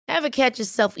Ever catch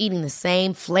yourself eating the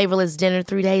same flavorless dinner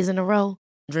 3 days in a row?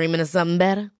 Dreaming of something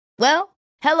better? Well,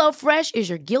 HelloFresh is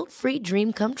your guilt-free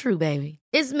dream come true, baby.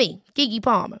 It's me, Keke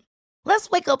Palmer. Let's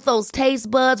wake up those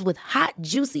taste buds with hot,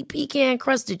 juicy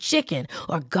pecan-crusted chicken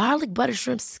or garlic butter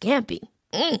shrimp scampi.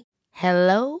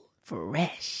 Hello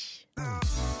Fresh.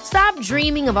 Stop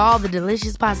dreaming of all the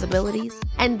delicious possibilities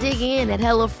and dig in at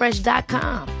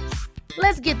HelloFresh.com.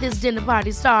 Let's get this dinner party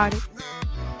started.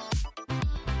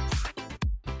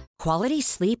 Quality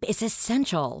sleep is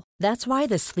essential. That's why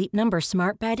the Sleep Number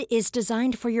Smart Bed is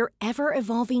designed for your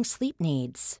ever-evolving sleep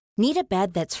needs. Need a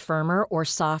bed that's firmer or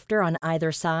softer on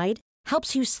either side?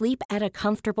 Helps you sleep at a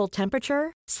comfortable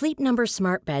temperature? Sleep Number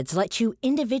Smart Beds let you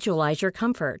individualize your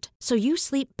comfort, so you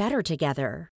sleep better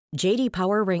together. J.D.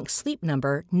 Power ranks Sleep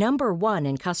Number number 1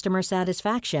 in customer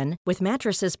satisfaction with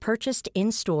mattresses purchased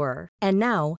in-store. And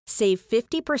now, save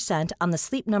 50% on the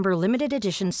Sleep Number Limited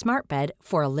Edition Smart Bed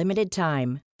for a limited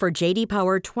time. For J.D.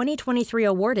 Power 2023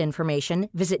 award information,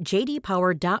 visit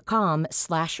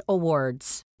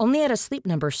jdpower.com/awards. Only at a Sleep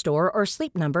Number store or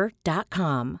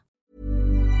sleepnumber.com.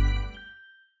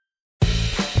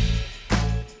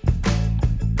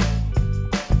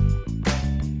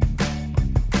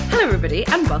 Hello everybody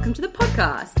and welcome to the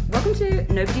podcast. Welcome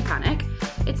to Nobody Panic.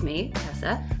 It's me,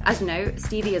 Tessa. As you know,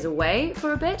 Stevie is away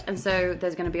for a bit, and so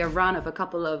there's going to be a run of a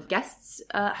couple of guests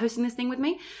hosting this thing with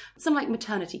me. Some like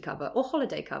maternity cover or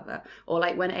holiday cover, or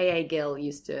like when A.A. Gill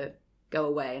used to go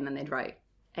away and then they'd write,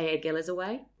 A.A. Gill is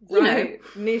away. You know.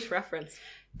 Niche reference.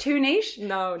 Too niche?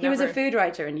 No, He was a never. food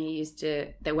writer and he used to,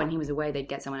 that when he was away they'd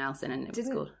get someone else in and it was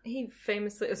called. He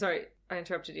famously... Sorry, I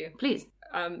interrupted you. Please.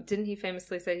 Didn't he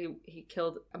famously say he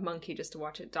killed a monkey just to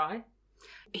watch it die?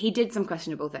 He did some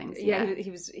questionable things. Yeah.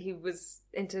 He was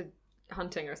into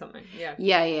hunting or something. Yeah.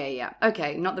 Yeah.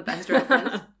 Okay, not the best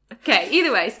reference. Okay,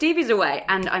 either way, Stevie's away,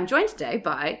 and I'm joined today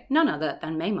by none other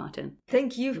than May Martin.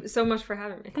 Thank you so much for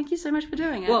having me. Thank you so much for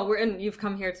doing it. Well, you've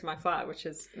come here to my flat, which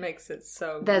makes it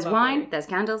so there's lovely. wine, there's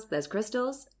candles, there's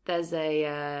crystals, there's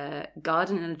a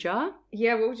garden in a jar.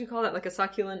 Yeah, what would you call that? Like a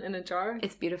succulent in a jar?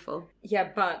 It's beautiful. Yeah,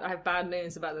 but I have bad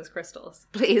news about those crystals.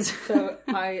 Please. So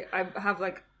I have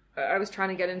like... I was trying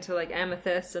to get into like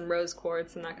amethyst and rose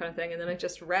quartz and that kind of thing, and then I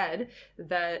just read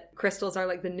that crystals are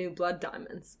like the new blood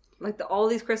diamonds. Like all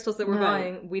these crystals that we're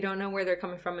buying, we don't know where they're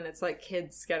coming from, and it's like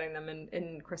kids getting them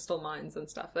in crystal mines and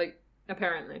stuff, like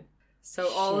apparently. So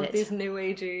all of these new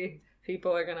agey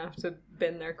people are gonna have to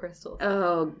bin their crystals.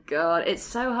 Oh god, it's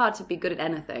so hard to be good at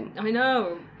anything. I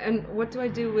know. And what do I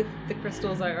do with the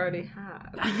crystals I already have?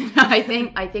 I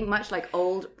think much like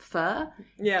old fur.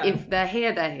 Yeah. If they're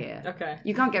here, they're here. Okay.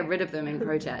 You can't get rid of them in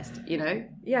protest, you know?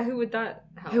 Yeah, who would that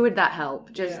help? Who would that help?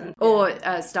 Or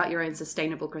start your own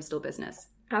sustainable crystal business.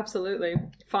 Absolutely.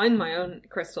 Find my own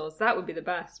crystals. That would be the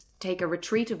best. Take a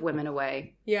retreat of women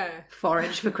away. Yeah.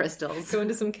 Forage for crystals. Go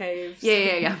into some caves.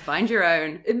 Yeah. Find your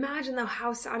own. Imagine though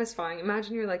how satisfying.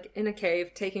 Imagine you're like in a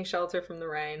cave taking shelter from the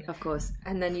rain. Of course.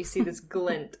 And then you see this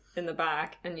glint in the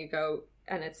back and you go,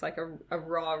 and it's like a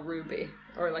raw ruby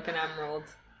or like an emerald.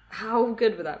 How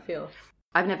good would that feel?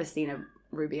 I've never seen a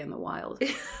ruby in the wild. Do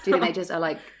you think they just are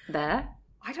like there?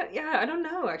 I don't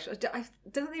know actually.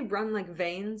 Don't they run like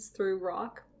veins through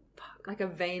rock? Like a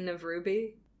vein of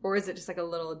ruby? Or is it just like a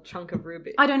little chunk of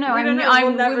ruby? I don't know. We will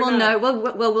never know.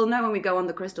 We'll know when we go on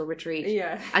the crystal retreat.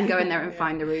 Yeah. And go in there and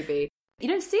find the ruby. You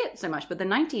don't see it so much, but the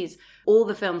 90s, all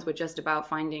the films were just about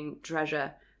finding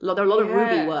treasure. There were a lot of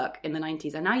ruby work in the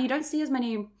 90s, and now you don't see as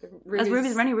many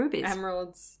rubies.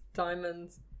 Emeralds,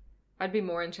 diamonds. I'd be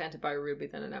more enchanted by a ruby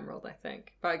than an emerald, I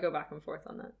think. But I go back and forth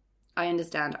on that. I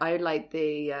understand. I would like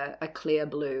a clear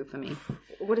blue for me.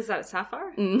 What is that, a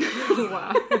sapphire?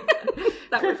 Wow.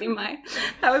 That would be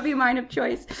mine of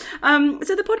choice.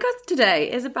 So the podcast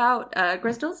today is about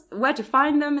crystals, where to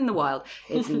find them in the wild.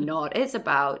 It's not. It's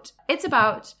about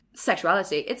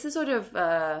sexuality. It's a sort of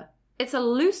it's a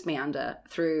loose meander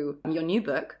through your new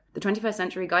book, The 21st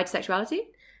Century Guide to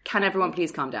Sexuality. Can everyone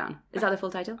please calm down? Is that the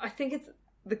full title? I think it's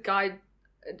the guide.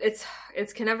 It's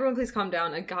Can Everyone Please Calm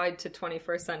Down? A Guide to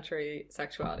 21st Century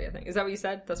Sexuality, I think. Is that what you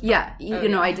said? That's yeah.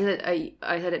 I did it.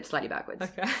 I heard it slightly backwards.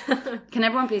 Okay. Can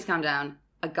Everyone Please Calm Down?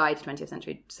 A Guide to 20th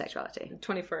Century Sexuality.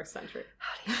 21st Century.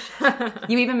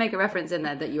 You even make a reference in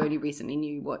there that you only recently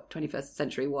knew what 21st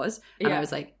century was. And I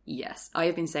was like, yes, I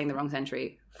have been saying the wrong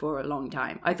century for a long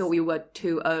time. I thought we were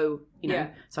 2-0,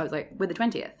 So I was like, we're the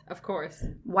 20th. Of course.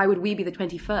 Why would we be the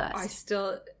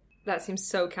 21st? That seems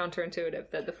so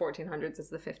counterintuitive that the 1400s is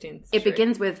the 15th century. It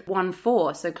begins with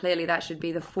 1-4, so clearly that should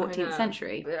be the 14th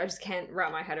century. I just can't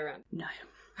wrap my head around. No.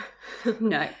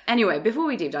 No. Anyway, before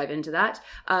we deep dive into that,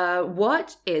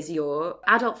 what is your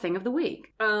adult thing of the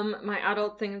week? My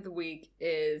adult thing of the week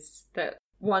is that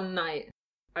one night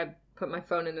I put my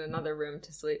phone in another room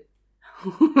to sleep.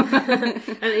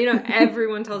 And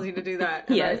everyone tells you to do that.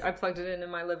 And yes. I plugged it in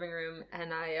my living room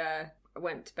and I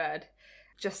went to bed.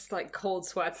 Just like cold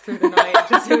sweats through the night.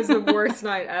 It was the worst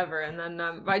night ever. And then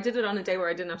but I did it on a day where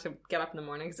I didn't have to get up in the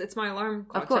morning because it's my alarm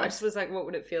clock. Of course. So I just was like, what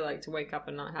would it feel like to wake up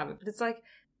and not have it? But it's like,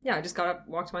 yeah, I just got up,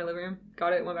 walked to my living room,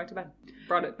 got it, went back to bed.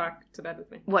 Brought it back to bed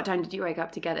with me. What time did you wake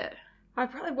up to get it? I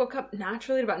probably woke up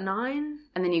naturally at about 9.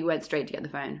 And then you went straight to get the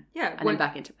phone? Yeah. And then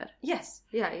back into bed? Yes.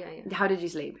 Yeah. How did you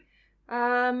sleep?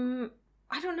 I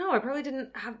don't know. I probably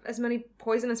didn't have as many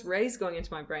poisonous rays going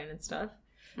into my brain and stuff.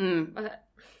 But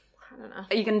I don't know.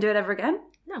 Are you going to do it ever again?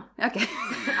 No. Okay.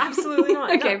 Absolutely not.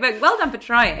 Okay, no. But well done for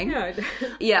trying. Yeah.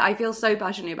 Yeah, I feel so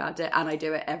passionately about it and I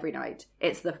do it every night.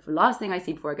 It's the last thing I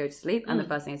see before I go to sleep and the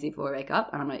first thing I see before I wake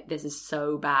up. And I'm like, this is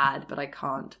so bad, but I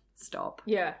can't stop.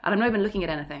 Yeah. And I'm not even looking at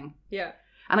anything. Yeah.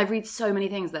 And I've read so many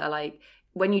things that are like,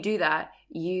 when you do that,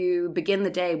 you begin the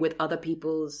day with other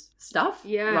people's stuff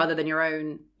rather than your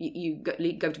own. You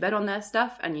go to bed on their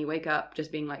stuff and you wake up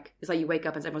just being like, it's like you wake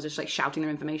up and everyone's just like shouting their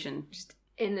information. Just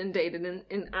inundated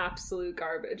in absolute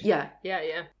garbage. Yeah.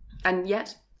 Yeah. And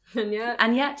yet. Yeah.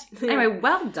 Anyway,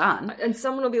 well done. And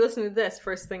someone will be listening to this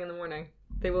first thing in the morning.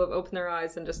 They will have opened their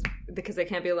eyes and just, because they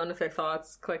can't be alone with their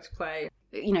thoughts, clicked play.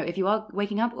 If you are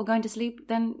waking up or going to sleep,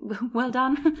 then well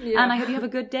done. Yeah. And I hope you have a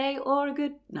good day or a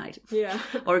good night. Yeah.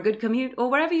 Or a good commute or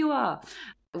wherever you are.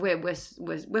 We're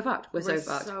fucked. We're so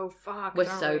fucked. We're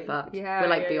so fucked. Yeah. We're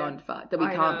like beyond fucked that we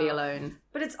can't be alone.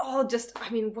 But it's all just, I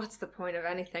mean, what's the point of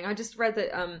anything? I just read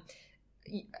that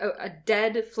a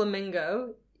dead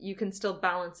flamingo, you can still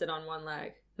balance it on one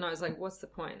leg. And I was like, what's the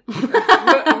point?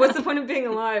 What's the point of being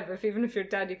alive if even if you're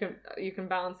dead, you can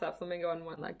balance that flamingo on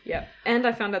one leg? Yeah. And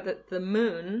I found out that the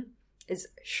moon is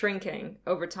shrinking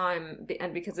over time,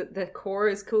 and because the core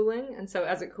is cooling, and so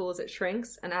as it cools, it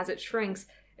shrinks, and as it shrinks,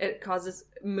 it causes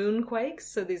moonquakes,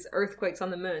 so these earthquakes on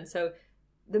the moon. So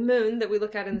the moon that we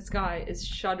look at in the sky is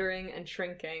shuddering and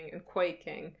shrinking and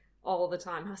quaking all the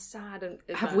time. How sad is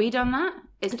that? Have we done that?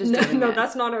 It's just no,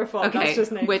 that's not our fault. Okay, that's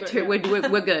just nature.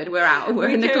 We're good. We're out. We're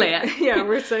in the clear. Yeah,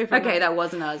 we're safe. Okay, that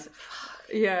wasn't us.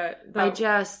 Yeah, I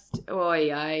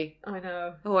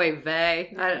know. Oy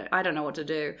vey. I don't know what to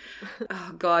do.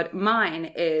 Oh God,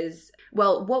 mine is,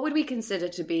 well, what would we consider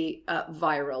to be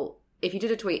viral? If you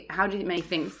did a tweet, how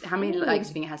many likes do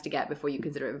you think it has to get before you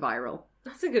consider it viral?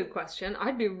 That's a good question.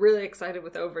 I'd be really excited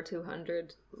with over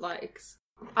 200 likes.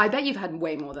 I bet you've had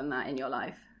way more than that in your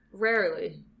life.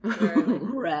 Rarely.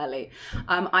 Rarely.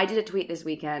 I did a tweet this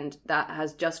weekend that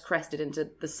has just crested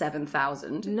into the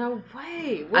 7,000. No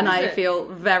way. And I feel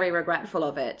very regretful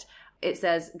of it. It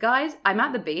says, guys, I'm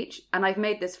at the beach and I've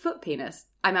made this foot penis.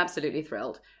 I'm absolutely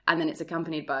thrilled. And then it's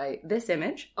accompanied by this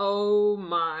image. Oh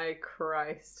my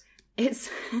Christ.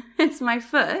 It's my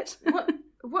foot.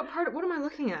 What part? What am I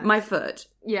looking at? My foot.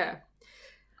 Yeah.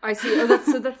 I see. Oh, that's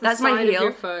the that's side my heel, of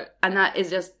your foot. And that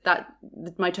is just that.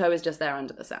 My toe is just there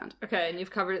under the sand. Okay, and you've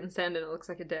covered it in sand, and it looks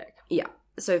like a dick. Yeah.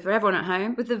 So for everyone at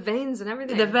home, with the veins and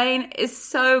everything, the vein is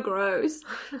so gross.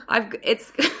 I'm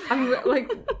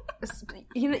like,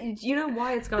 you know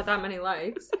why it's got that many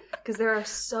likes? Because there are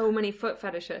so many foot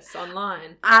fetishists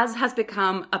online, as has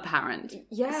become apparent.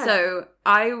 Yeah. So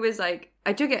I was like,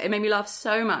 I took it. It made me laugh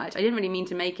so much. I didn't really mean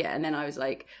to make it, and then I was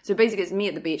like, so basically, it's me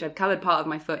at the beach. I've covered part of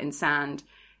my foot in sand.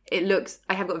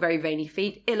 I have got very veiny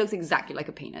feet. It looks exactly like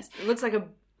a penis. It looks like a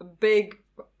big,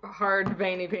 hard,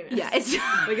 veiny penis. Yeah, it's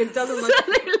like it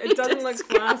doesn't look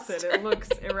flaccid. It looks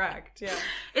erect. Yeah,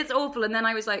 it's awful. And then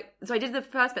I was like, so I did the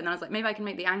first bit, and then I was like, maybe I can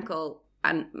make the ankle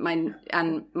and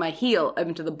my heel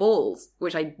open to the balls,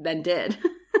 which I then did.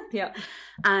 Yeah.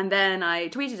 And then I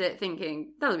tweeted it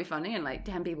thinking that'll be funny, and like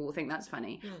 10 people will think that's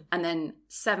funny. And then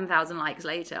 7,000 likes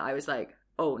later, I was like,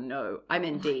 oh no, I'm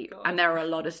in deep. And there are a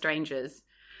lot of strangers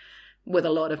with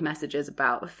a lot of messages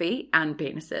about feet and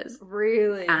penises.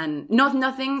 Really? And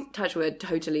nothing, touch wood,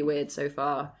 totally weird so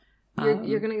far.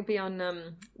 You're going to be on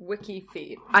Wiki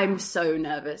Feet. I'm so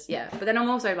nervous, yeah. But then I'm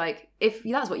also like, if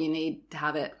that's what you need to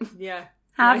have it. Yeah.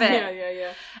 Have it.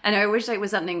 Yeah. And I wish it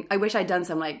was something, I wish I'd done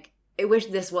some like, I wish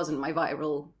this wasn't my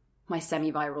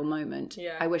semi-viral moment.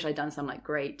 Yeah. I wish I'd done some like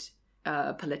great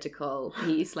political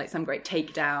piece, like some great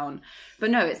takedown.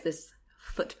 But no, it's this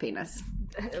foot penis.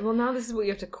 Well, now this is what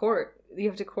you have to court. You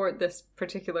have to court this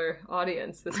particular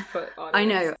audience, this foot audience. I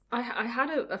know. I had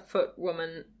a foot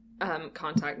woman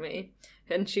contact me,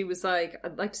 and she was like,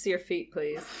 "I'd like to see your feet,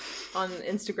 please," on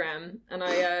Instagram. And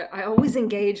I always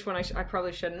engage when I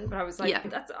probably shouldn't, but I was like,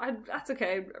 that's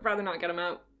okay. I'd rather not get them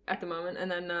out at the moment.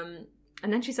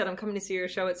 And then she said, "I'm coming to see your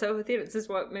show at Soho Theatre." This is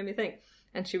what made me think.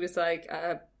 And she was like,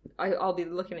 "I'll be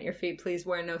looking at your feet. Please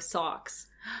wear no socks."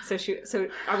 So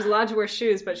I was allowed to wear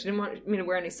shoes, but she didn't want me to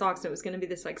wear any socks. And it was going to be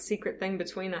this like secret thing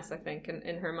between us, I think,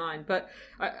 in her mind. But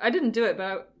I didn't do it.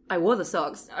 But I wore the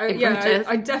socks. I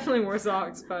definitely wore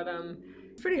socks, but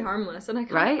it's pretty harmless. And I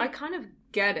kind of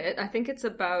get it. I think it's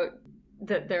about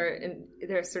that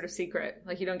they're sort of secret.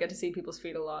 Like, you don't get to see people's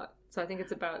feet a lot. So I think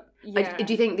it's about, do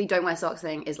you think the don't wear socks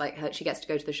thing is like she gets to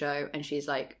go to the show and she's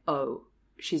like, oh,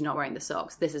 she's not wearing the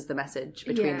socks. This is the message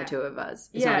between the two of us.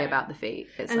 It's not about the feet.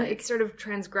 It's sort of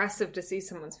transgressive to see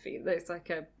someone's feet. There's like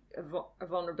a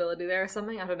vulnerability there or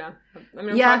something. I don't know. I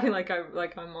mean, I'm talking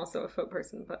like I'm also a foot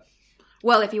person, but...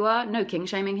 Well, if you are, no king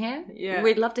shaming here. Yeah.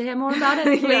 We'd love to hear more about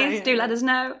it. Please do let us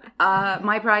know.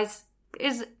 My price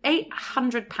is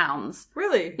 £800.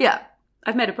 Really? Yeah.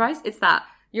 I've made a price. It's that.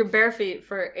 Your bare feet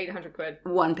for 800 quid.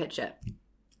 One picture.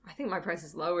 I think my price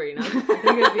is lower, you know? I think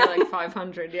it would be like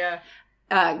 500, yeah.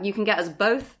 You can get us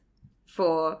both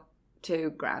for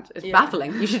 £2,000. It's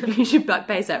baffling. You should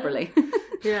pay separately.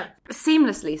 Yeah.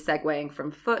 Seamlessly segueing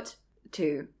from foot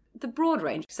to the broad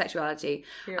range of sexuality.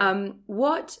 Yeah.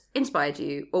 What inspired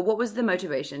you, or what was the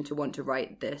motivation to want to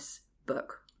write this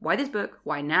book? Why this book?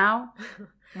 Why now?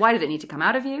 Why did it need to come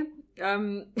out of you?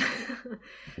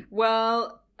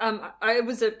 Well, I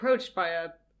was approached by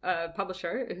a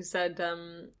publisher who said,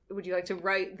 would you like to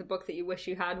write the book that you wish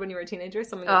you had when you were a teenager?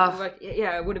 Something that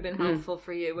it would have been helpful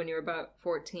for you when you were about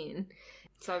 14.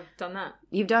 So I've done that.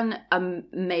 You've done an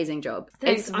amazing job.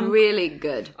 Thanks. It's really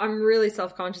good. I'm really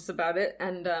self-conscious about it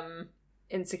and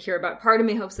insecure about it. Part of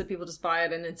me hopes that people just buy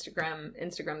it and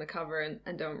Instagram the cover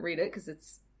and don't read it, because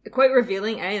it's quite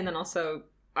revealing, and then also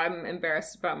I'm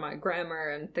embarrassed about my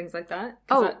grammar and things like that.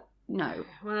 No.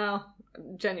 Well,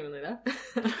 genuinely though.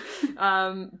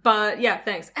 But yeah,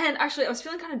 thanks. And actually I was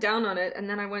feeling kind of down on it, and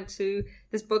then I went to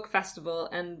this book festival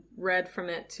and read from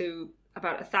it to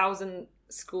about 1,000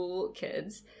 school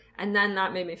kids, and then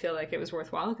that made me feel like it was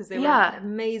worthwhile, because they were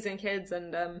amazing kids.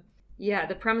 And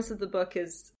the premise of the book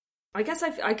is, I guess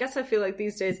I feel like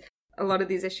these days a lot of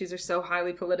these issues are so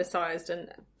highly politicized, and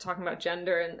talking about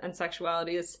gender and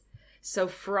sexuality is so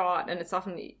fraught, and it's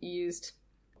often used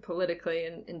politically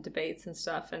in debates and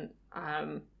stuff, and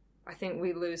I think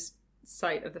we lose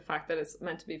sight of the fact that it's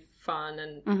meant to be fun,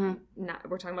 and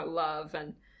we're talking about love,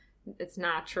 and it's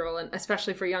natural. And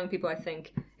especially for young people, I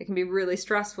think it can be really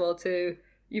stressful to,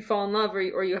 you fall in love or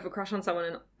you have a crush on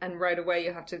someone, and right away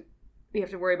you have to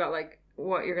worry about like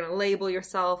what you're going to label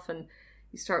yourself, and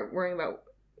you start worrying about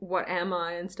what am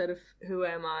I instead of who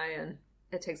am I, and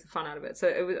it takes the fun out of it.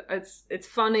 So it's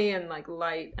funny and like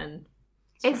light, and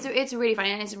it's really funny,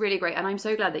 and it's really great, and I'm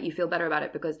so glad that you feel better about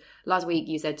it, because last week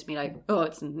you said to me like, oh,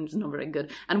 it's not very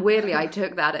good, and weirdly I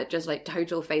took that at just like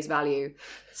total face value.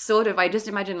 Sort of, I just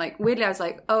imagined, like, weirdly I was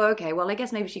like, oh, okay, well I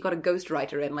guess maybe she got a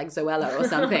ghostwriter in, like Zoella or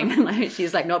something, and like,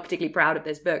 she's like not particularly proud of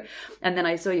this book. And then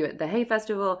I saw you at the Hay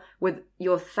Festival with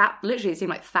your literally it seemed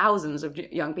like thousands of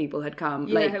young people had come,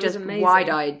 like just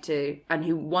wide-eyed and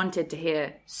who wanted to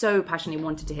hear, so passionately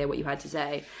wanted to hear what you had to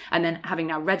say. And then having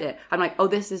now read it, I'm like, oh,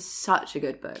 this is such a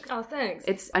good book. Oh,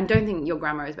 thanks. I don't think your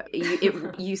grammar is better.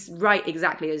 You write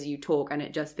exactly as you talk, and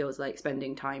it just feels like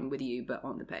spending time with you, but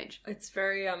on the page. It's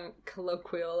very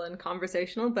colloquial and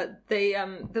conversational, but they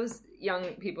those young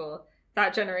people,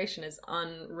 that generation is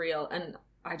unreal. And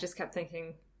I just kept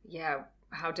thinking,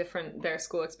 how different their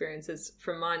school experience is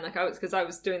from mine. Like, because I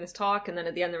was doing this talk, and then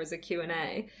at the end there was a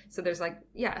Q&A, so there's like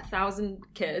 1,000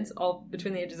 kids, all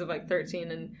between the ages of like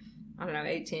 13 and I don't know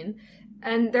 18,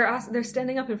 and they're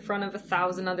standing up in front of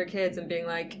 1,000 other kids and being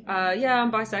like,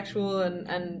 I'm bisexual,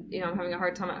 and you know, I'm having a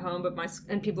hard time at home, but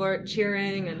and people are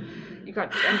cheering, and you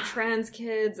got trans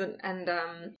kids, and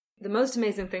the most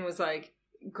amazing thing was like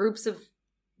groups of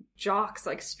jocks,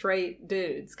 like straight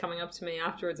dudes, coming up to me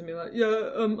afterwards and be like,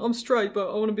 I'm straight,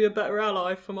 but I want to be a better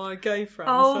ally for my gay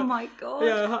friends. Oh my god.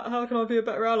 Yeah, how can I be a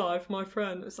better ally for my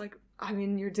friend? It's like, I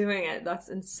mean, you're doing it. That's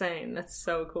insane. That's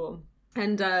so cool.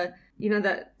 And you know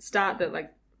that stat that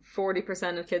like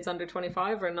 40% of kids under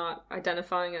 25 are not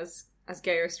identifying as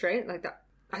gay or straight? Like that,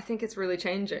 I think it's really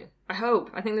changing. I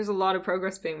think there's a lot of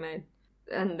progress being made,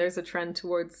 and there's a trend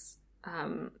towards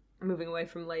moving away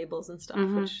from labels and stuff,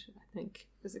 which I think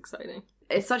is exciting.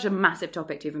 It's such a massive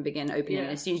topic to even begin opening. And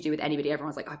as soon as you do with anybody,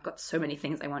 everyone's like, I've got so many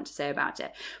things I want to say about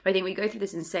it. But I think we go through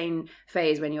this insane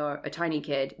phase when you're a tiny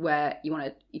kid where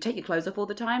you take your clothes off all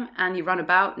the time and you run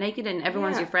about naked and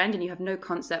everyone's your friend and you have no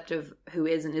concept of who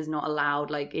is and is not allowed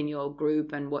like in your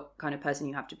group and what kind of person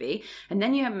you have to be. And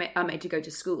then you are made to go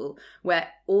to school where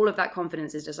all of that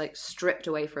confidence is just like stripped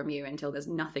away from you until there's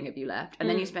nothing of you left. And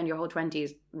then you spend your whole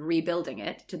 20s rebuilding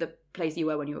it to the place you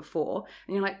were when you were 4.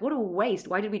 And you're like, what a waste.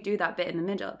 Why did we do that bit in the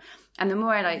middle? And the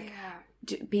more I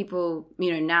people,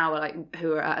 now are like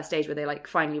who are at a stage where they're like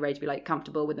finally ready to be like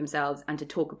comfortable with themselves and to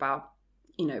talk about,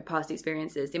 past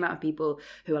experiences, the amount of people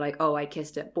who are like,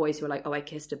 boys who are like, I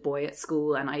kissed a boy at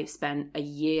school and I spent a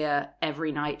year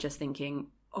every night just thinking,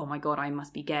 oh my God, I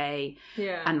must be gay.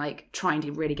 Yeah. And like trying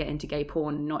to really get into gay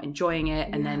porn and not enjoying it.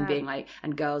 And then being like,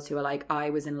 and girls who are like, I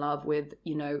was in love with,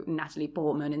 Natalie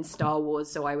Portman in Star Wars.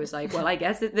 So I was like, well, I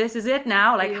guess this is it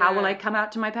now. Like, how will I come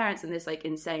out to my parents? And this like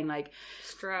insane, like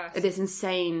stress, this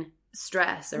insane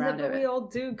stress around it. We all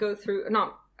do go through,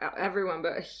 not everyone,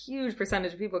 but a huge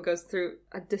percentage of people goes through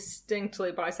a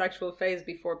distinctly bisexual phase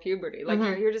before puberty. Like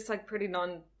you're just like pretty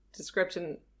nondescript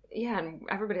and and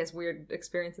everybody has weird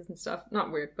experiences and stuff.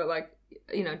 Not weird, but like,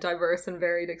 diverse and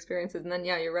varied experiences. And then,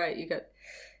 you're right. You get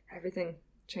everything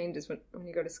changes when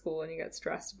you go to school and you get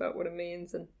stressed about what it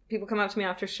means. And people come up to me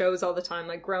after shows all the time,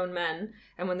 like grown men.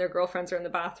 And when their girlfriends are in the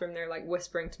bathroom, they're like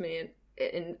whispering to me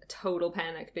in total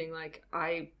panic, being like,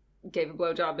 I gave a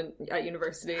blowjob at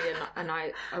university and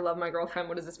I love my girlfriend.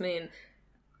 What does this mean?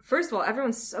 First of all,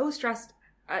 everyone's so stressed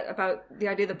about the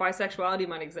idea that bisexuality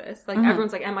might exist. Like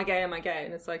everyone's like, am I gay?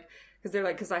 And it's like, because they're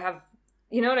like, because I have,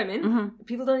 you know what I mean?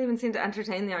 People don't even seem to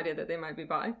entertain the idea that they might be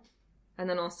bi. And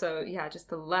then also, just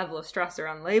the level of stress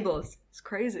around labels is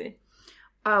crazy.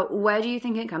 Where do you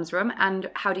think it comes from,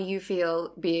 and how do you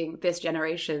feel being this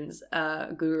generation's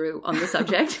guru on the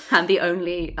subject and the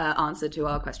only answer to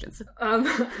our questions?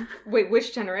 Wait,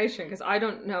 which generation? Because I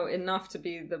don't know enough to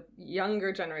be the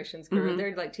younger generation's guru.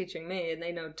 They're like teaching me, and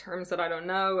they know terms that I don't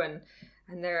know, and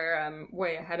they're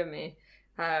way ahead of me.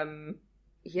 It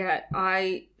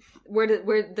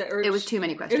was too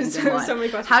many questions. It was so many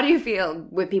questions. How do you feel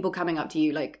with people coming up to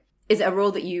you like? Is it a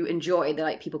role that you enjoy, that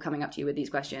like people coming up to you with these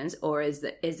questions, or is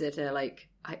it a like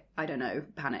I don't know,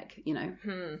 panic?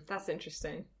 That's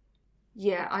interesting.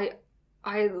 Yeah,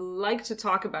 I like to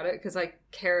talk about it because I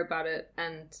care about it,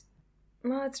 and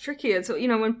it's tricky. It's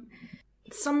when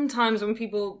sometimes when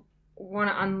people want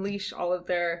to unleash all of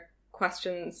their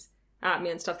questions at me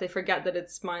and stuff, they forget that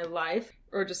it's my life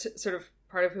or just sort of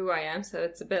part of who I am. So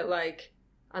it's a bit like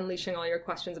unleashing all your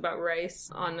questions about race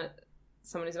on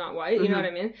someone who's not white. You know what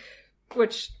I mean?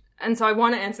 And so I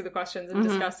want to answer the questions and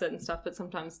discuss it and stuff, but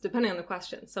sometimes, depending on the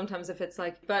question, sometimes if it's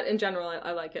like, but in general,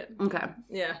 I like it. Okay.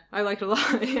 Yeah, I like it a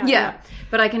lot. Yeah.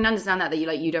 But I can understand that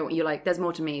you like, there's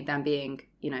more to me than being,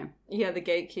 the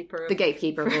gatekeeper. The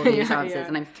gatekeeper of all these answers. Yeah.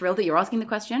 And I'm thrilled that you're asking the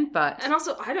question, but... And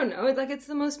also, I don't know, it's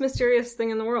the most mysterious thing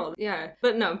in the world. Yeah.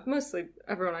 But no, mostly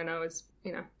everyone I know is,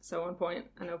 so on point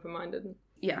and open-minded.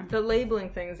 Yeah. The labeling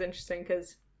thing is interesting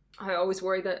because I always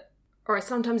worry that, or I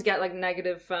sometimes get like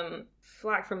negative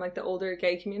flack from like the older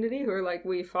gay community who are like,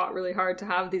 we fought really hard to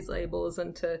have these labels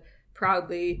and to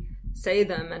proudly say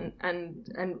them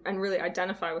and really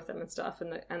identify with them and stuff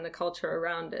and the culture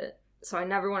around it. So I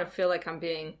never want to feel like I'm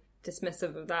being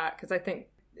dismissive of that because I think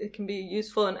it can be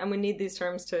useful and we need these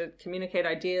terms to communicate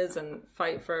ideas and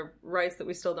fight for rights that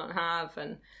we still don't have,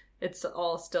 and it's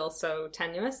all still so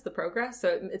tenuous, the progress.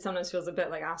 So it sometimes feels a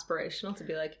bit like aspirational to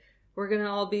be like, we're going to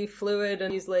all be fluid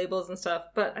and use labels and stuff.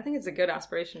 But I think it's a good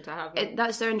aspiration to have.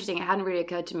 That's so interesting. It hadn't really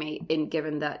occurred to me,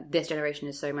 given that this generation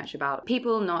is so much about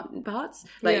people, not parts.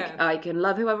 I can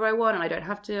love whoever I want and I don't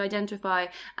have to identify.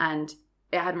 And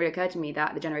it hadn't really occurred to me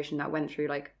that the generation that went through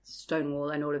like Stonewall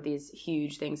and all of these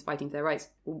huge things fighting for their rights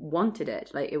wanted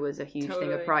it. Like it was a huge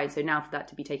thing of pride. So now for that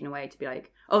to be taken away, to be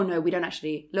like, oh no, we don't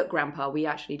actually, look grandpa, we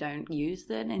actually don't use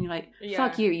that. And you're like,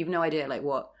 fuck you, you've no idea like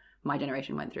what my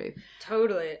generation went through.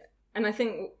 Totally. And I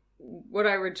think what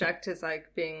I reject is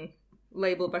like being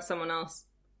labeled by someone else,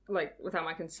 like without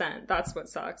my consent. That's what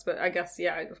sucks. But I guess,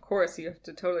 of course, you have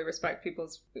to totally respect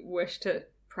people's wish to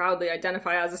proudly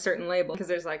identify as a certain label because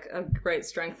there's like a great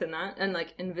strength in that and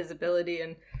like invisibility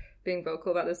and being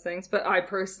vocal about those things. But I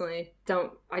personally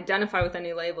don't identify with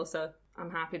any label, so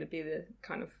I'm happy to be the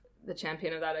kind of the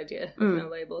champion of that idea with no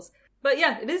labels. But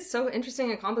yeah, it is so interesting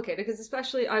and complicated because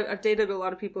especially I've dated a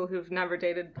lot of people who've never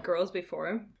dated girls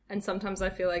before. And sometimes I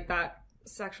feel like that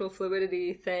sexual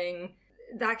fluidity thing,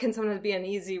 that can sometimes be an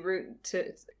easy route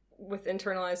to, with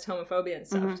internalized homophobia and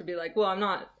stuff, to be like, well, I'm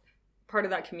not part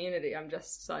of that community. I'm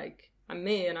just like, I'm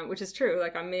me, which is true.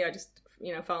 Like, I'm me. I just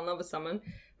fell in love with someone,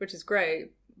 which is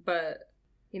great. But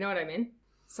you know what I mean?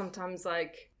 Sometimes,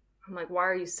 like, I'm like, why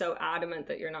are you so adamant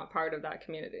that you're not part of that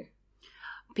community?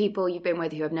 People you've been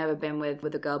with who have never been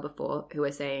with a girl before who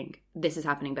are saying, this is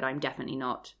happening, but I'm definitely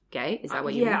not gay. Is that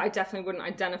what you mean? Yeah, I definitely wouldn't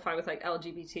identify with, like,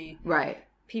 LGBT. Right.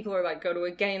 People are like, go to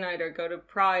a gay night or go to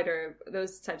Pride or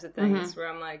those types of things where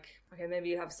I'm like, okay, maybe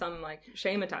you have some, like,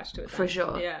 shame attached to it then. For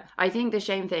sure. Yeah. I think the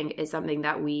shame thing is something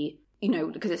that we,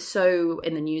 because it's so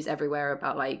in the news everywhere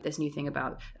about, like, this new thing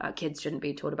about kids shouldn't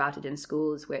be taught about it in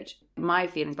schools, which my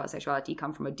feelings about sexuality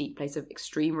come from a deep place of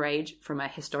extreme rage from a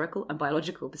historical and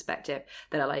biological perspective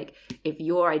that are like, if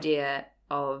your idea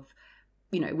of,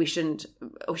 we shouldn't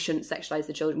sexualize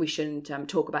the children, we shouldn't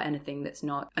talk about anything that's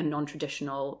not a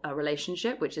non-traditional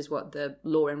relationship, which is what the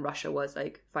law in Russia was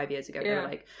like 5 years ago. They were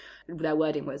like, their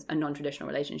wording was a non-traditional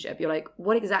relationship. You're like,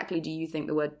 what exactly do you think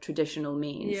the word traditional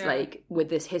means? Like, with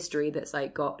this history that's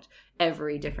like got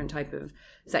every different type of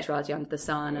sexuality under the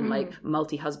sun and like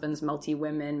multi-husbands,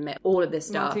 multi-women, all of this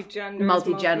stuff.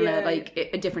 Multi-gender,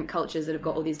 different cultures that have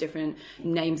got all these different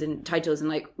names and titles, and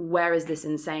like, where is this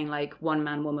insane, like, one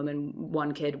man, one woman,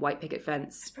 one kid, white picket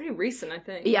fence? It's pretty recent, I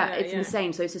think. It's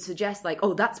insane. So to suggest like,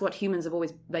 oh, that's what humans have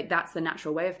always, like, that's the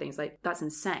natural way of things, like, that's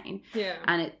insane. Yeah.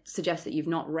 And it suggests that you've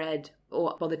not read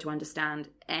or bothered to understand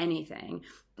anything.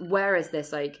 Where is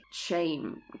this, like,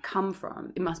 shame come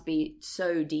from? It must be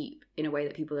so deep in a way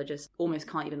that people are just almost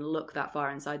can't even look that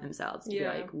far inside themselves to be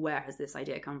like, where has this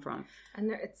idea come from? And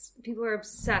people are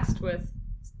obsessed with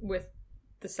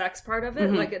the sex part of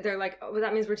it. Like, they're like, oh,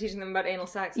 that means we're teaching them about anal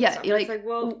sex. And stuff. You're it's like,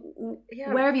 well,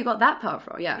 where have you got that part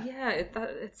from?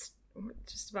 It's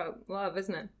just about love,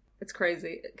 isn't it? It's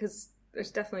crazy because there's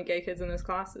definitely gay kids in those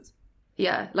classes.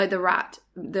 Yeah, like the rat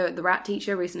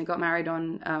teacher recently got married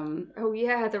on...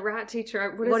 the rat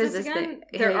teacher. What is this again? Thing?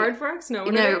 They're aardvarks? No,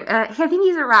 I think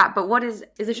he's a rat, but what is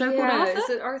the show called Arthur? Is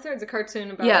it Arthur? It's a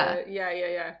cartoon about...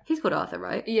 Yeah. He's called Arthur,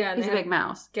 right? Yeah. He's a big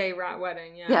mouse. Gay rat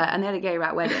wedding, Yeah, and they had a gay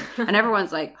rat wedding. And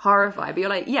everyone's like horrified, but you're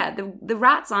like, the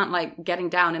rats aren't like getting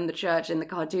down in the church in the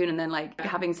cartoon and then like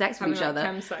having sex with each other.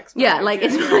 Chemsex.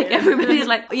 It's not like everybody's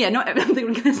like,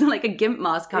 it's not like a gimp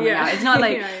mask coming out. It's not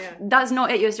like, that's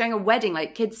not it. You're showing a wedding.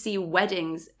 Like, kids see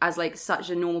weddings as like such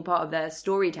a normal part of their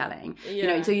storytelling,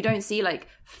 so you don't see like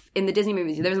in the Disney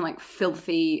movies there isn't like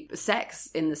filthy sex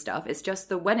in the stuff. It's just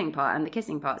the wedding part and the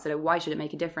kissing part. So why should it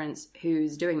make a difference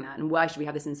who's doing that, and why should we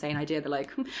have this insane idea that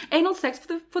like anal sex for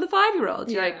the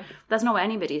 5-year-olds? Like, that's not what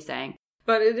anybody's saying.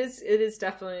 But it is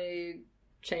definitely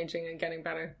changing and getting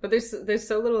better, but there's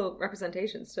so little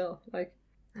representation still, like,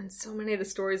 and so many of the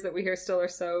stories that we hear still are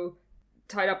so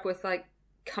tied up with like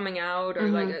coming out or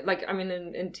like I mean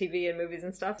in TV and movies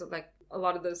and stuff, like a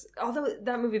lot of those, although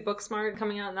that movie Booksmart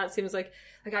coming out, and that seems like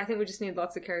I think we just need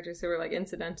lots of characters who are like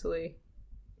incidentally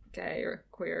gay or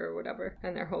queer or whatever,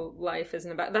 and their whole life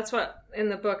isn't about. That's what in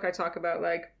the book I talk about,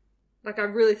 like I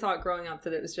really thought growing up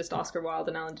that it was just Oscar Wilde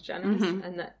and Ellen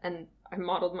DeGeneres, and I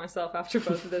modeled myself after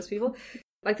both of those people.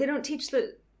 Like, they don't teach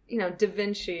the Da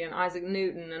Vinci and Isaac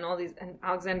Newton and all these, and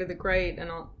Alexander the Great and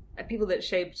all people that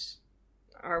shaped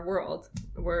our world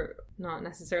were not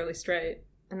necessarily straight,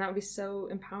 and that would be so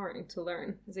empowering to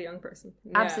learn as a young person.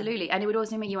 Absolutely. And it would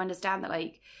also make you understand that,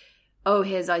 like, oh,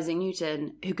 here's Isaac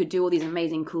Newton who could do all these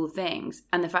amazing cool things,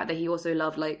 and the fact that he also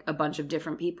loved like a bunch of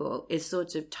different people is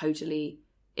sort of totally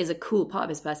is a cool part of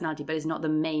his personality, but it's not the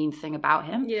main thing about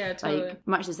him. Totally. Like,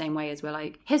 much the same way as we're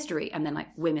like history and then like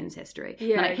women's history,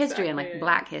 and like history and like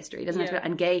black history, doesn't have to be,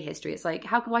 and gay history. It's like,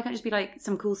 why can't it just be like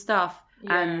some cool stuff,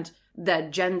 and their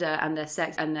gender and their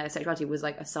sex and their sexuality was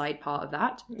like a side part of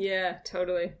that. Yeah,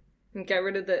 totally. And get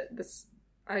rid of this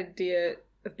idea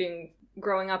of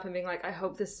growing up and being like, I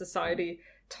hope this society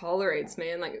tolerates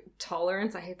me, and like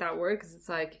tolerance, I hate that word because it's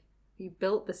like, you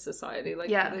built this society, like,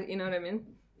 you know what I mean?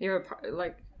 You're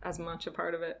like as much a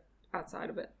part of it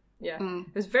outside of it.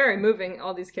 It was very moving.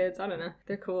 All these kids, I don't know,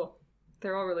 they're cool.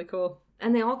 They're all really cool.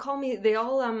 And they all call me,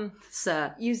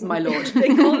 Sir, use, my lord.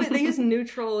 They use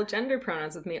neutral gender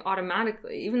pronouns with me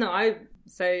automatically. Even though I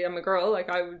say I'm a girl, like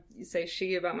I would say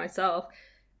she about myself.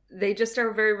 They just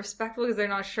are very respectful because they're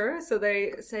not sure. So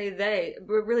they say they,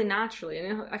 but really naturally.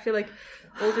 And I feel like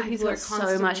older people are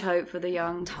constantly... so much hope for the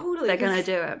young. Totally. They're going to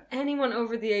do it. Anyone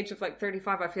over the age of like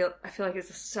 35, I feel like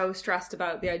is so stressed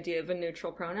about the idea of a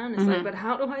neutral pronoun. It's like, but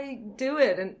how do I do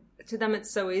it? And to them,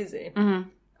 it's so easy.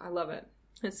 I love it.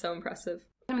 It's so impressive.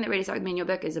 Something that really stuck with me in your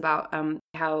book is about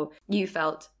how you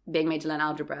felt being made to learn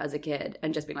algebra as a kid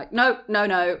and just being like,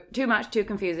 no, too much, too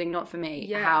confusing, not for me.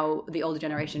 Yeah. How the older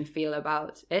generation feel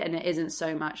about it, and it isn't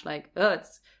so much like, no,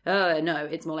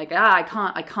 it's more like, I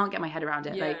can't get my head around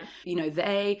it. Yeah. Like, you know,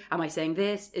 am I saying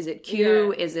this? Is it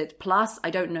Q? Is it plus? I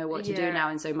don't know what to do now.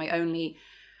 And so my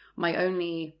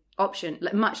only option,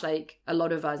 much like a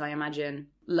lot of us, I imagine,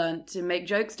 learned to make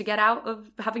jokes to get out of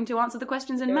having to answer the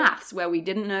questions in maths where we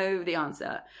didn't know the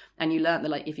answer. And you learned that,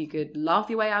 like, if you could laugh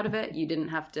your way out of it, you didn't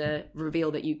have to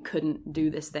reveal that you couldn't do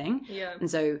this thing. Yeah.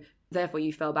 And so therefore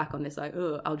you fell back on this, like,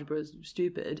 oh, algebra is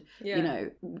stupid. Yeah. You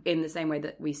know, in the same way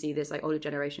that we see this, like, older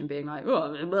generation being like,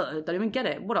 oh, I don't even get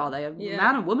it. What are they? A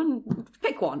man, a woman?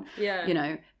 Pick one. Yeah. You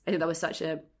know, I think that was such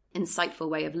a insightful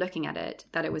way of looking at it,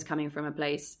 that it was coming from a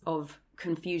place of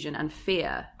confusion and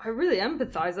fear. I really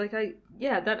empathize. Like,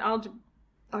 that algebra,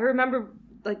 I remember,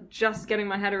 like, just getting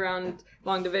my head around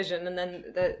long division, and then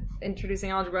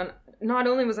introducing algebra, and not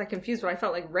only was I confused, but I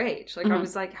felt like rage. Like, I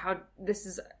was like,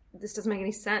 this doesn't make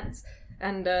any sense.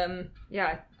 And I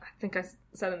think I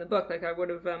said in the book, like, I would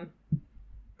have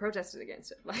protested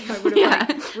against it. Like, I would have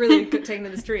like really taken to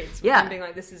the streets and being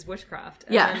like, this is witchcraft.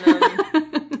 And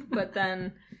then, but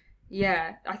then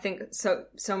I think so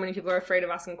many people are afraid of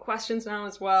asking questions now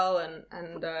as well,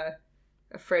 and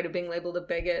afraid of being labeled a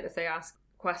bigot if they ask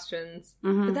questions.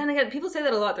 But then again, people say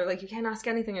that a lot. They're like, you can't ask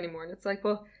anything anymore. And it's like,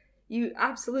 well, you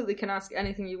absolutely can ask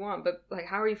anything you want, but like,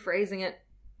 how are you phrasing it?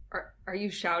 Are you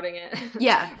shouting it?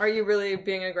 Yeah. Are you really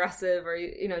being aggressive? Are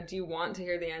you, do you want to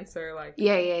hear the answer? Like,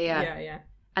 Yeah.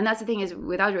 And that's the thing is,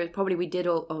 with algebra, probably we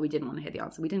didn't want to hear the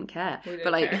answer. We didn't care.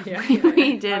 But like,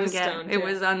 we didn't care. It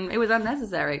was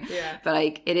unnecessary. Yeah. But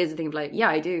like, it is a thing of like,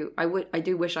 I do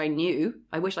wish I knew.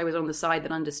 I wish I was on the side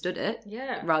that understood it.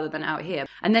 Yeah. Rather than out here.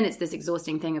 And then it's this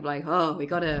exhausting thing of like, oh, we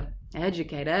gotta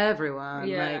educate everyone,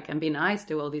 like, and be nice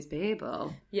to all these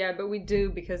people. Yeah, but we do,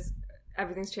 because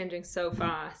everything's changing so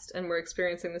fast, and we're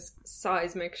experiencing this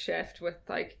seismic shift with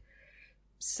like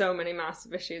so many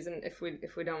massive issues. And if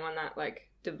we don't want that like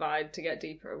divide to get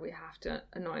deeper, we have to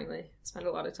annoyingly spend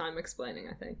a lot of time explaining,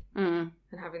 I think, and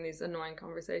having these annoying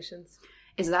conversations.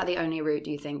 Is that the only route,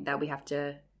 do you think, that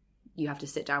you have to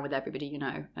sit down with everybody you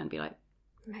know and be like,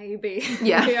 maybe,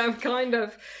 yeah, I'm kind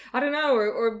of, I don't know,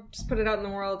 or just put it out in the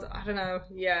world, I don't know,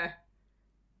 yeah,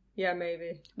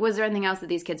 maybe. Was there anything else that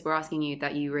these kids were asking you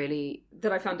that you really...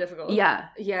 that I found difficult? Yeah,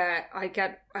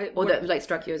 or that like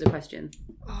struck you as a question?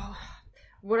 Oh,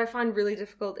 what I find really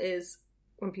difficult is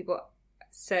when people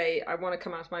say, I want to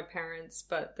come out to my parents,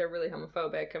 but they're really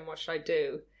homophobic, and what should I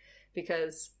do?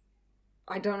 Because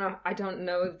I don't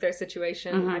know their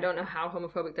situation. I don't know how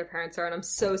homophobic their parents are, and I'm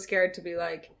so scared to be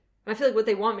like, and I feel like what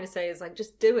they want me to say is like,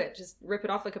 just do it, just rip it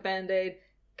off like a Band-Aid,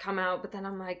 come out. But then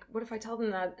I'm like, what if I tell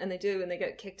them that and they do, and they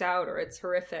get kicked out, or it's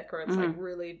horrific, or it's like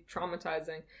really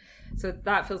traumatizing? So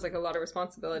that feels like a lot of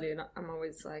responsibility, and I'm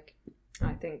always like,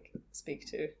 I think speak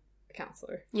to a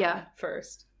counselor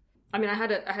first. I mean, I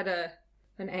had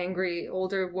an angry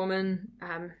older woman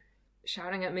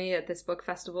shouting at me at this book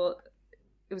festival.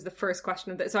 It was the first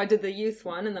question of that. So I did the youth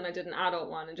one, and then I did an adult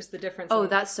one, and just the difference. Oh,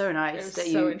 that's so nice. It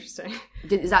was so interesting.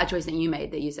 Is that a choice that you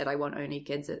made, that you said, I want only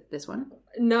kids at this one?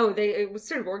 No, it was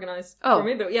sort of organized for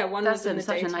me, but one was in the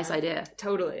such daytime. A nice idea.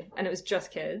 Totally. And it was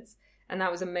just kids, and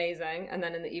that was amazing. And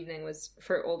then in the evening was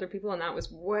for older people, and that was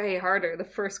way harder. The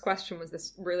first question was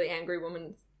this really angry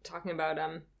woman talking about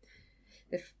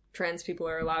if trans people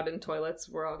are allowed in toilets,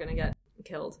 we're all going to get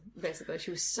killed, basically.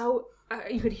 She was so...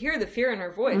 you could hear the fear in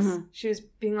her voice. She was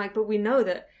being like, but we know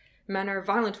that men are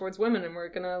violent towards women, and we're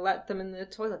going to let them in the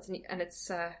toilets. And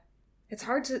it's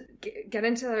hard to get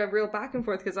into a real back and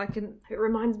forth, because it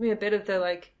reminds me a bit of the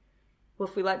like, well,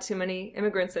 if we let too many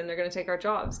immigrants in, they're going to take our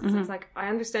jobs. Because it's like, I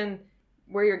understand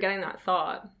where you're getting that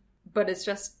thought, but it's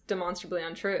just demonstrably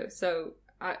untrue. So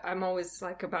I'm always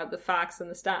like about the facts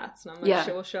and the stats, and I'm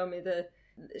like,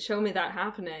 show me that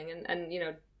happening.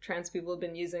 And trans people have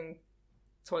been using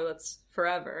toilets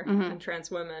forever, and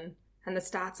trans women, and the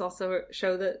stats also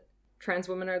show that trans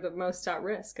women are the most at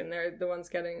risk, and they're the ones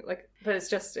getting like, but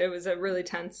it was very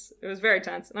tense,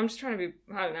 and I'm just trying to be,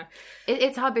 I don't know.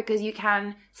 It's hard because you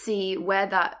can see where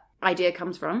that idea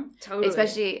comes from. Totally.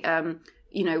 Especially,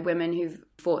 women who've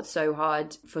fought so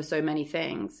hard for so many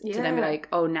things, to then be like,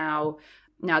 oh, now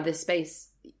this space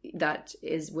that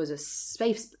was a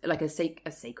space, like a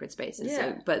sacred space,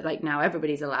 so, but like now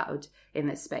everybody's allowed in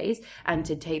this space, and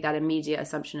to take that immediate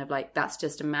assumption of like, that's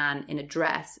just a man in a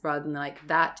dress, rather than like,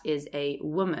 that is a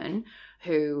woman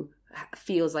who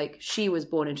feels like she was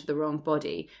born into the wrong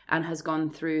body and has gone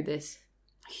through this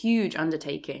huge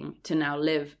undertaking to now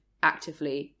live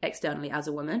actively externally as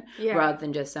a woman, Yeah. rather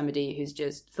than just somebody who's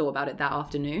just thought about it that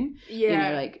afternoon. Yeah. You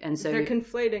know, like, and so they're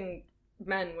conflating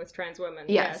men with trans women.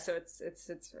 Yes. Yeah,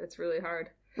 so it's really hard.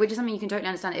 which is something you can totally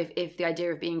understand if the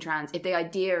idea of being trans, if the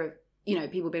idea of, you know,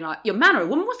 people being like, you're a man or a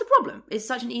woman, what's the problem? It's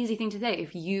such an easy thing to say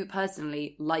if you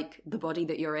personally like the body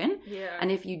that you're in. Yeah.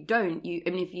 And if you don't,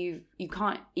 if you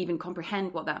can't even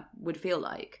comprehend what that would feel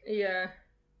like. Yeah.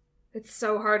 It's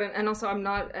so hard, and also I'm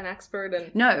not an expert,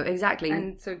 and No, exactly.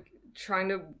 and so trying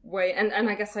to weigh, and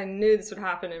I guess I knew this would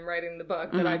happen in writing the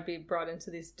book, that I'd be brought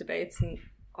into these debates, and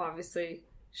obviously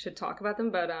should talk about them,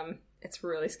 but it's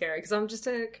really scary because I'm just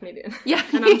a comedian. Yeah.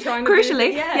 And I'm trying to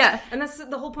Crucially, yeah. And that's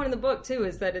the whole point of the book too,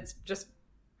 is that it's just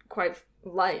quite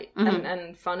light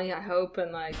and funny, I hope,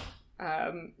 and like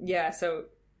so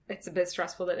it's a bit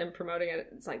stressful that in promoting it,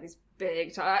 it's like these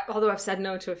big although I've said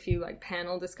no to a few like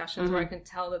panel discussions where I can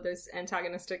tell that there's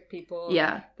antagonistic people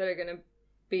that are going to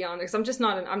be on there, because I'm just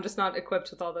not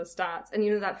equipped with all those stats. And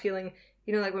you know that feeling,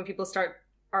 you know, like when people start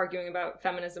arguing about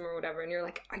feminism or whatever, and you're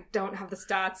like, I don't have the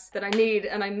stats that I need,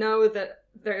 and I know that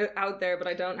they're out there, but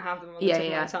I don't have them on the tip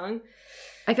of my tongue.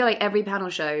 I feel like every panel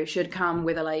show should come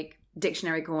with a like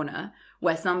dictionary corner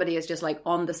where somebody is just like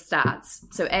on the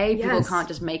stats. So people can't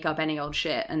just make up any old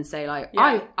shit and say like,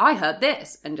 I heard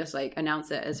this, and just like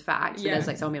announce it as fact. So there's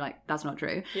like somebody like, that's not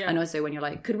true. Yeah. And also when you're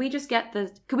like, could we get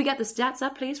the stats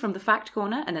up please from the fact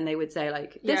corner? And then they would say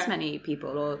like, this many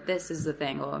people, or this is the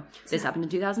thing, or this happened in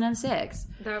 2006.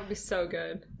 That would be so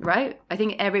good. Right? I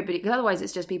think everybody, because otherwise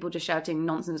it's just people just shouting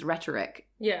nonsense rhetoric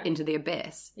into the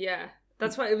abyss. Yeah.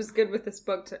 That's why it was good with this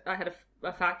book. I had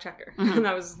a fact checker, and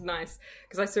that was nice,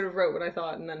 because I sort of wrote what I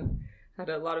thought, and then had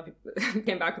a lot of people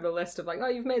came back with a list of like, oh,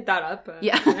 you've made that up.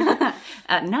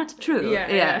 Not true.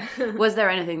 Yeah. Was there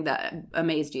anything that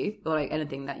amazed you, or like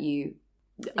anything that you,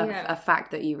 a fact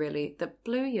that you really, that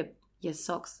blew your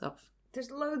socks off?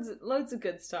 There's loads of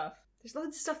good stuff. There's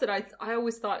loads of stuff that I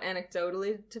always thought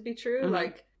anecdotally to be true,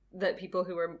 like that people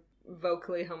who are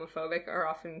vocally homophobic are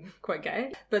often quite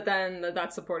gay, but then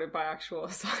that's supported by actual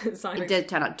science. It did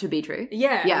turn out to be true.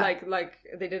 Yeah. Like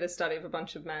they did a study of a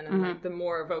bunch of men, and like the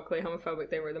more vocally homophobic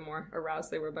they were, the more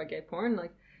aroused they were by gay porn.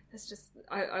 Like it's just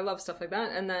I love stuff like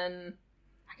that. And then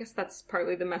I guess that's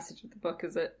partly the message of the book,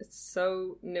 is that it's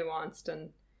so nuanced,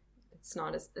 and it's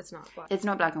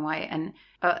not black and white. And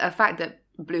a fact that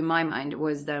blew my mind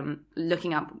was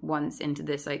looking up once into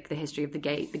this, like the history of the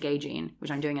gay gene, which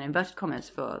I'm doing in inverted commas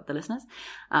for the listeners,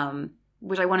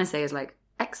 which I want to say is like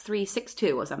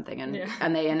X362 or something,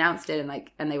 and they announced it,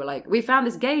 and they were like, we found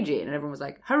this gay gene, and everyone was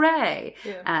like, hooray.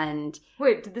 And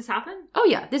wait, did this happen? Oh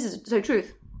yeah, this is so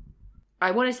truth.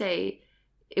 I want to say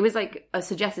it was like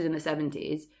suggested in the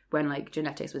 70s, when like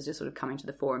genetics was just sort of coming to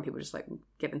the fore, and people were just like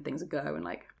giving things a go, and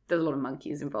like there's a lot of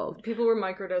monkeys involved. People were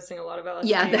microdosing a lot of LSD.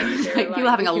 Yeah, there was like people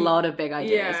having a lot of big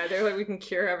ideas. Yeah, they're like, we can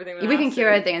cure everything with we can acid. cure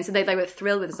everything. And so they were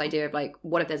thrilled with this idea of like,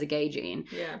 what if there's a gay gene?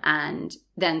 Yeah. And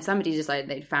then somebody decided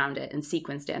they'd found it and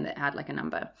sequenced it, and it had like a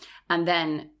number. And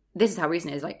then this is how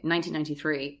recent it is, like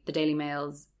 1993, the Daily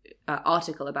Mail's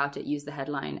article about it used the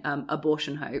headline,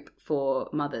 abortion hope for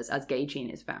mothers as gay gene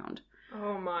is found.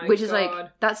 Oh my God. Which is like,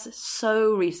 that's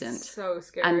so recent. So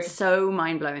scary. And so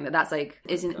mind-blowing that's like,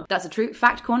 that's a true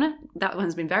fact corner. That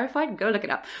one's been verified. Go look it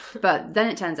up. But then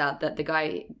it turns out that the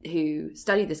guy who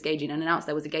studied this gay gene and announced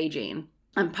there was a gay gene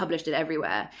and published it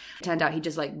everywhere, it turned out he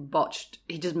just like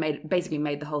basically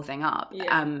made the whole thing up.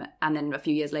 And then a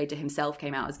few years later himself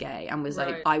came out as gay and was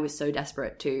like, I was so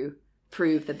desperate to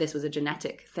prove that this was a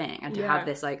genetic thing, and to have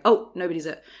this like, oh, nobody's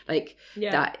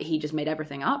that he just made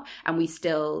everything up. And we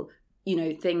still, you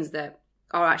know, things that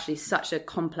are actually such a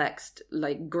complex,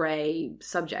 like grey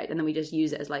subject, and then we just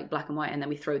use it as like black and white, and then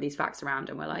we throw these facts around,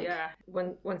 and we're like,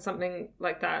 when something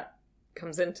like that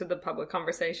comes into the public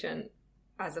conversation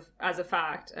as a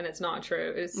fact, and it's not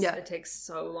true, it takes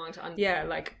so long to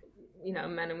like, you know,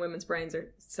 men and women's brains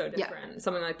are so different.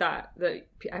 Something like that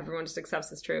everyone just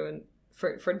accepts as true, and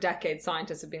for decades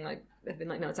scientists have been like,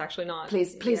 no, it's actually not.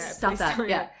 Please stop that.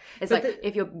 Yeah. It's but like,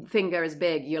 if your finger is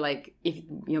big, you're like, if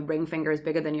your ring finger is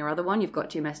bigger than your other one, you've got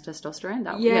too much testosterone.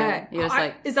 You're just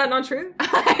like, is that not true?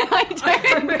 I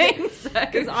don't think so.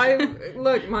 Because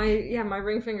my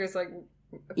ring finger is like,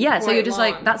 so you're just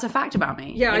long. Like, that's a fact about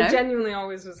me. Yeah, you know? I genuinely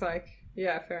always was like,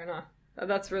 yeah, fair enough.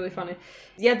 That's really funny.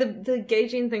 Yeah, the gay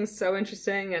gene thing's so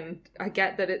interesting, and I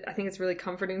get that I think it's really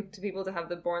comforting to people to have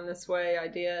the born this way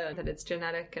idea, that it's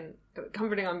genetic, and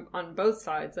comforting on both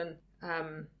sides. And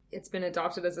it's been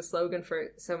adopted as a slogan for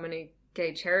so many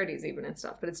gay charities even and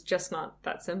stuff, but it's just not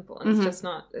that simple. And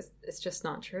it's just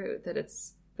not true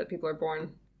that people are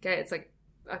born gay. It's like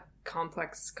a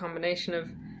complex combination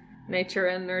of nature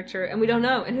and nurture, and we don't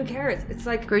know, and who cares? It's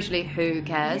like, crucially, who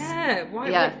cares? Yeah, why?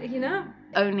 Yeah. You know.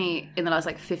 Only in the last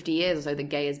like 50 years or so that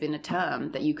gay has been a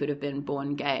term, that you could have been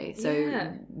born gay.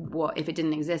 So what if it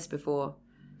didn't exist before?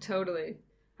 Totally.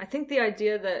 I think the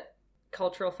idea that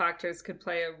cultural factors could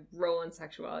play a role in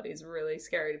sexuality is really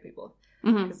scary to people,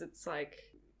 because it's like,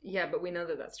 yeah, but we know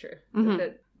that that's true,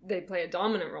 that they play a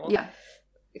dominant role. Yeah.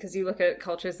 Because you look at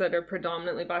cultures that are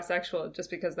predominantly bisexual, just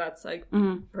because that's like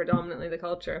predominantly the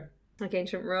culture, like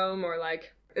ancient Rome, or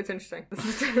like, it's interesting.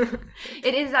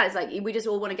 It is that. It's like, we just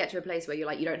all want to get to a place where you're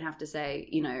like, you don't have to say,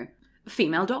 you know,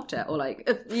 female doctor, or like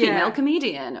a female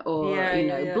comedian, or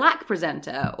black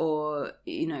presenter, or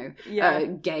you know, a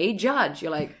gay judge.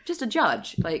 You're like, just a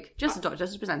judge, like just a doctor,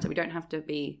 just a presenter. We don't have to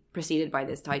be preceded by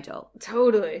this title.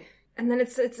 Totally. And then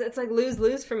it's like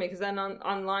lose for me, because then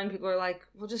online people are like,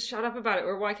 well, just shut up about it,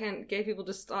 or why can't gay people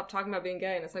just stop talking about being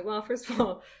gay? And it's like, well, first of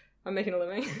all, I'm making a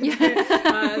living.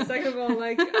 Second of all,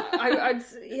 like,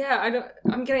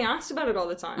 I'm getting asked about it all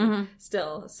the time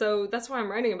still. So that's why I'm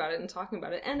writing about it and talking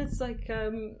about it. And it's like,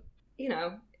 you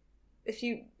know, if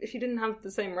you didn't have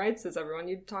the same rights as everyone,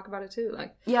 you'd talk about it too.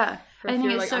 Like, I think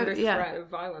you're it's like so, under threat of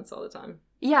violence all the time.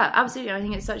 Yeah, absolutely. I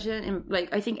think it's such a,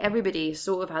 like, I think everybody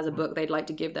sort of has a book they'd like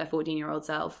to give their 14-year-old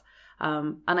self.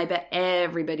 And I bet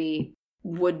everybody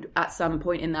would at some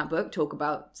point in that book talk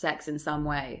about sex in some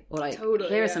way, or like,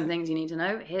 here are some things you need to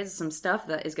know, here's some stuff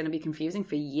that is going to be confusing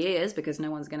for years because no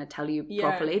one's going to tell you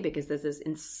properly, because there's this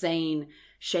insane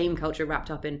shame culture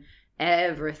wrapped up in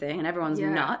everything, and everyone's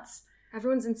nuts.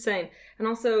 Everyone's insane. And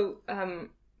also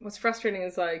what's frustrating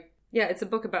is like, it's a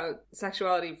book about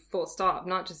sexuality full stop,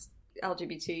 not just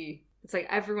LGBT. It's like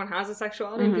everyone has a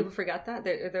sexuality, and people forget that.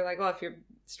 They're like, well, if you're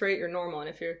straight, you're normal, and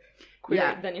if you're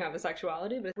queer, then you have a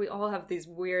sexuality. But we all have these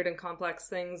weird and complex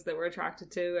things that we're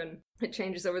attracted to, and it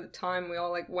changes over the time. We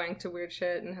all like wank to weird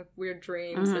shit and have weird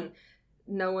dreams, and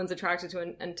no one's attracted to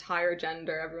an entire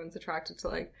gender. Everyone's attracted to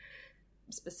like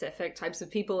specific types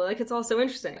of people. Like, it's all so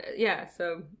interesting. Yeah,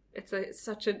 so it's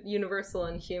such a universal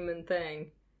and human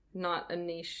thing, not a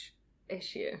niche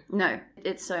issue. No,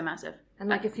 it's so massive. And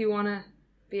like, if you want to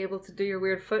be able to do your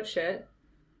weird foot shit,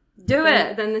 do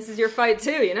it. Then this is your fight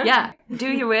too, you know? Yeah, do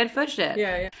your weird foot shit.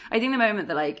 Yeah. I think the moment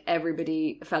that like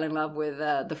everybody fell in love with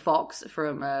the fox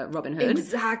from Robin Hood,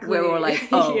 exactly, we're all like,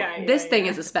 oh, this thing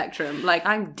is a spectrum. Like,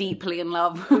 I'm deeply in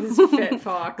love with this fit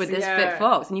fox. With this fit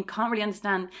fox, and you can't really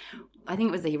understand. I think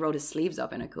it was that he rolled his sleeves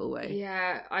up in a cool way.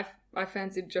 Yeah, I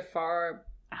fancied Jafar.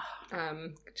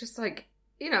 Just like,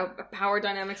 you know, power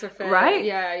dynamics are fit. Right?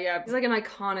 Yeah. He's like an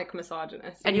iconic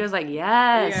misogynist. And he was like,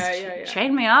 yes. Yeah.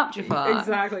 Chain me up, Jafar.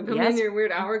 Exactly. Put me in your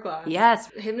weird hourglass. Yes.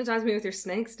 Hypnotize me with your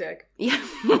snake stick. Yeah.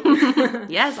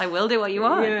 Yes, I will do what you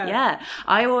want. Yeah.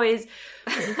 I always,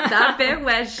 that bit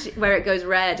where it goes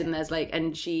red and there's like,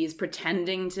 and she's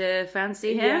pretending to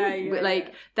fancy him.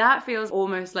 Like, that feels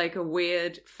almost like a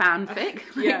weird fanfic.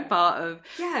 Part of.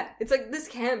 Yeah. It's like, this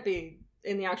can't be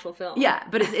in the actual film. Yeah,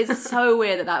 but it's so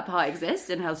weird that part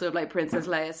exists in her sort of like Princess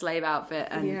Leia slave outfit,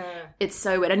 and it's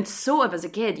so weird. And sort of as a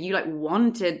kid, you like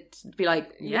wanted to be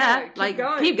like, keep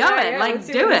going, like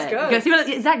do it.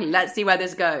 Exactly, let's see where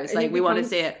this goes. Like, we want to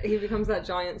see it. He becomes that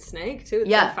giant snake too. It's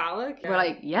so phallic. We're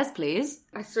like, yes, please.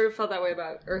 I sort of felt that way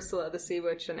about Ursula the Sea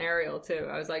Witch and Ariel too.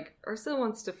 I was like, Ursula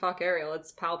wants to fuck Ariel.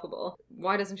 It's palpable.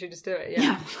 Why doesn't she just do it?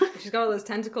 Yeah. She's got all those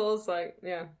tentacles. Like,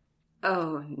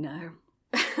 Oh no.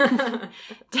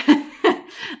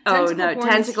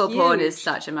 Tentacle porn is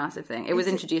such a massive thing. It was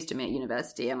introduced to me at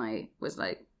university, and I was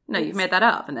like, no, you've made that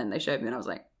up. And then they showed me, and I was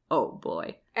like, oh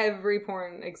boy, every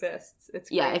porn exists. It's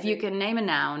crazy. Yeah, if you can name a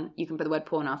noun, you can put the word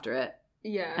porn after it,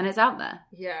 and it's out there.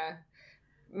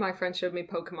 My friend showed me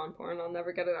Pokemon porn. I'll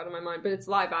never get it out of my mind, but it's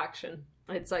live action.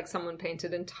 It's like someone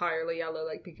painted entirely yellow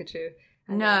like Pikachu.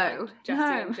 No, Jesse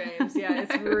and James. Yeah,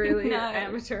 it's really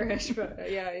amateurish,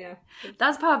 but yeah.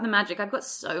 That's part of the magic. I've got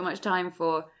so much time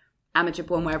for amateur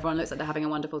porn where everyone looks like they're having a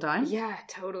wonderful time. Yeah,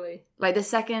 totally. Like the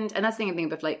second, and that's the thing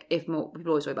about like, if more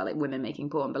people always talk about like women making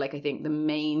porn, but like I think the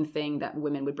main thing that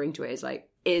women would bring to it is like,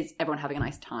 is everyone having a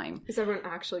nice time? Is everyone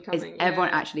actually coming? Is everyone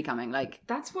actually coming? Like,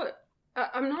 that's what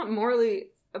I'm not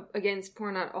morally against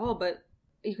porn at all, but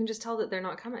you can just tell that they're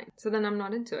not coming. So then I'm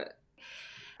not into it.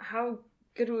 How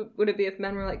good would it be if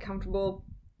men were like comfortable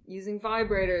using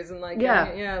vibrators and like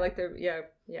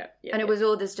and it was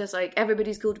all this just like,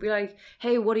 everybody's cool to be like,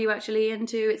 hey, what are you actually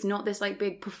into? It's not this like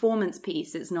big performance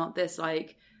piece. It's not this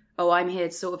like, oh, I'm here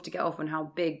sort of to get off on how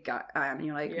big I am. And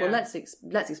you're like, well, let's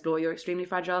explore your extremely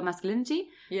fragile masculinity,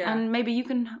 and maybe you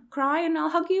can cry and I'll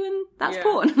hug you, and that's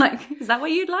porn. Like, is that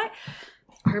what you'd like?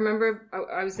 I remember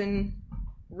I was in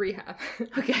rehab.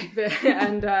 Okay.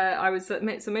 And I was, so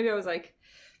maybe I was like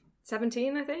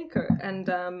 17, I think,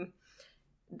 and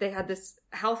they had this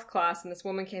health class, and this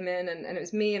woman came in, and it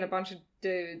was me and a bunch of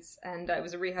dudes, and it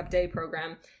was a rehab day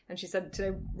program, and she said,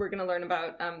 today we're going to learn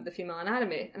about the female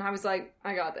anatomy, and I was like,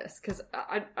 I got this, because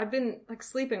I've been like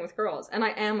sleeping with girls, and I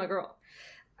am a girl.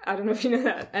 I don't know if you know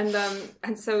that.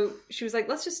 And so she was like,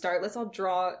 let's just start, let's all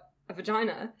draw a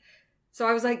vagina. So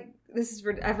I was like, this is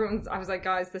for everyone's, I was like,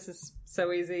 guys, this is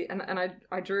so easy, and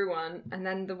I drew one, and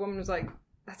then the woman was like,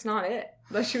 that's not it.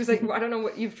 Like, she was like, well, I don't know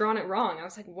what, you've drawn it wrong. I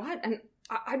was like, what? And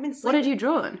I'd been sleeping. What had you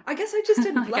drawn? I guess I just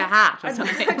did like a hat or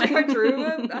something. I drew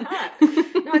a hat.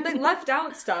 No, I'd like left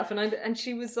out stuff, and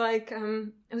she was like,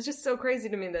 it was just so crazy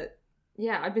to me that,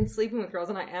 yeah, I'd been sleeping with girls,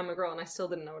 and I am a girl, and I still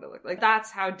didn't know what it looked like.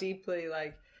 That's how deeply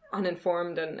like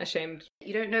uninformed and ashamed.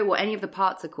 You don't know what any of the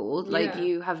parts are called. Like, Yeah.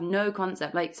 you have no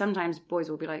concept. Like, sometimes boys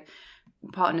will be like,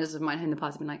 partners of mine in the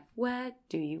past have been like, where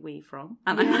do you wee from?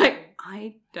 And I'm like,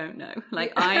 I don't know.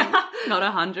 Like, I'm not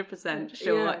 100%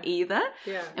 sure Yeah. either.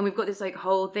 Yeah. And we've got this like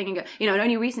whole thing, and you know, and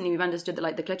only recently we've understood that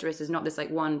like the clitoris is not this like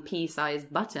one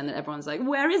pea-sized button that everyone's like,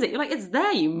 where is it? You're like, it's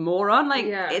there, you moron. Like,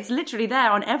 Yeah. it's literally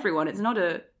there on everyone. It's not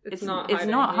a... It's not it's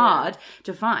hiding, not yeah. hard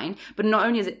to find, but not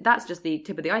only is it, that's just the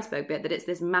tip of the iceberg bit, that it's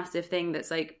this massive thing that's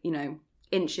like, you know,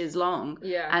 inches long.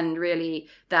 Yeah. And really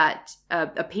that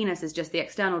a penis is just the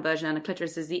external version and a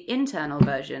clitoris is the internal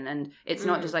version. And it's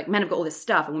not just like men have got all this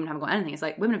stuff and women haven't got anything. It's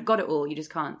like women have got it all, you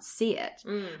just can't see it.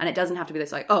 And it doesn't have to be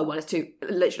this like, oh, well, it's too,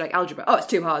 literally like algebra. Oh, it's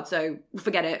too hard, so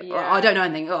forget it. Or, Yeah. I don't know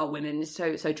anything. Oh, women is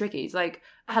so tricky. It's like,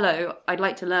 hello, I'd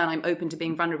like to learn. I'm open to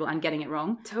being vulnerable and getting it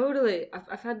wrong. Totally.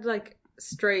 I've had like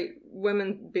straight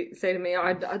women say to me,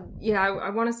 I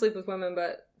want to sleep with women,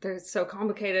 but they're so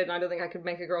complicated and I don't think I could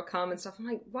make a girl come and stuff. I'm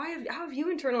like, how have you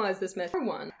internalized this myth?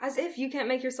 One, as if you can't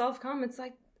make yourself come. It's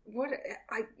like,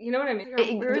 you know what I mean? We're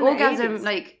in the Orgasm, 80s.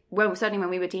 like, well, certainly when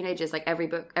we were teenagers, like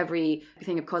every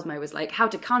thing of Cosmo was like how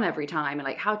to come every time and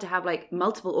like how to have like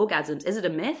multiple orgasms. Is it a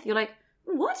myth? You're like,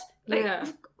 what? Like, Yeah.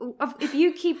 if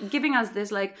you keep giving us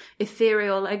this like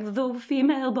ethereal, like the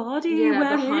female body, Yeah, the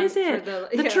where hunt is for it? the-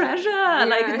 The yeah. treasure, Yeah.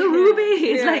 like the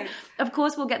rubies. Yeah. Like, of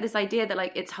course we'll get this idea that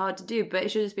like it's hard to do, but it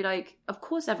should just be like, of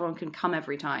course everyone can come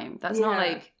every time. That's not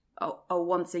Yeah. like a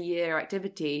once a year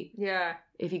activity. Yeah.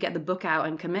 If you get the book out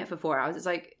and commit for 4 hours, it's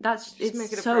like, Just make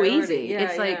it's it a so priority. easy. Yeah,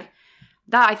 It's like, yeah.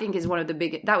 that I think is one of the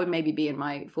big, that would maybe be in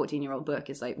my 14-year-old book,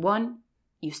 is like, one,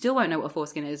 you still won't know what a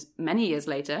foreskin is many years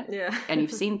later. Yeah. And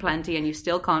you've seen plenty and you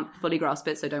still can't fully grasp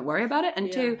it, so don't worry about it. And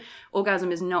Yeah. two,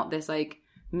 orgasm is not this like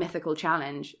mythical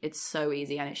challenge. It's so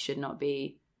easy and it should not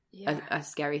be Yeah. a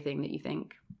scary thing that you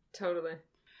think. Totally.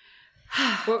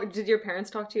 What did your parents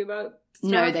talk to you about?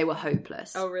 No, stuff? they were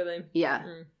hopeless. Oh, really? Yeah.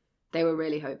 Mm. They were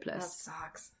really That hopeless.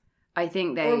 sucks. I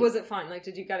think they... Or was it fine? Like,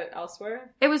 did you get it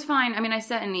elsewhere? It was fine. I mean, I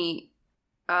certainly...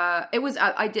 it was...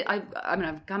 I mean,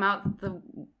 I've come out the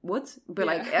woods, but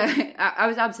Yeah. like, I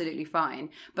was absolutely fine.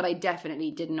 But I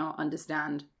definitely did not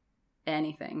understand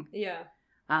anything. Yeah.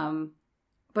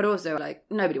 But also, like,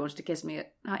 nobody wanted to kiss me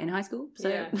in high school. So,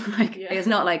 Yeah. like, Yeah. it's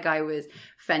not like I was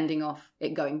fending off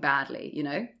it going badly, you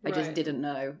know? I just Right. didn't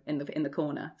know in the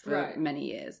corner for Right. many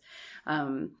years.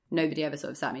 Nobody ever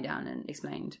sort of sat me down and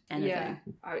explained anything.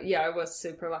 I was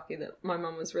super lucky that my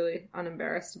mum was really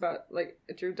unembarrassed about, like,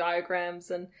 I drew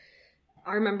diagrams, and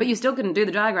I remember... But you still couldn't do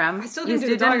the diagram. I still You didn't do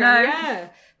the didn't diagram, know. yeah.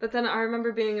 But then I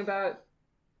remember being about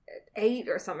 8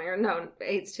 or something, or no,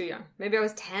 8's too young. Maybe I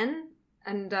was 10,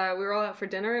 and we were all out for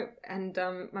dinner, and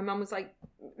my mum was like,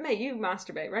 May, you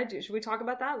masturbate, right? Should we talk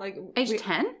about that? Like, Age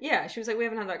 10? Yeah, she was like, we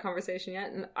haven't had that conversation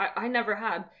yet, and I never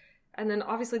had. And then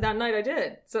obviously that night I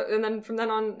did. So, and then from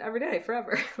then on, every day,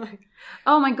 forever. Like,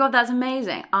 Oh my God, that's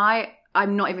amazing.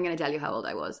 I'm not even going to tell you how old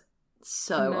I was.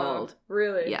 So no, old.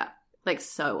 Really? Yeah. Like,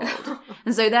 so old.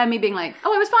 And so then me being like,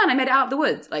 oh, it was fine. I made it out of the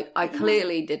woods. Like, I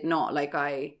clearly did not. Like,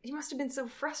 You must have been so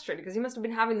frustrated because you must have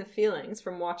been having the feelings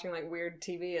from watching like weird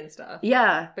TV and stuff.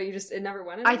 yeah. But it never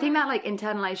went I think anywhere? that, like,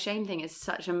 internalized shame thing is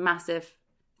such a massive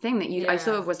thing that I Yeah.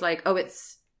 sort of was like, oh,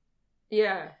 it's...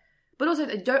 Yeah. But also,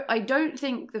 I don't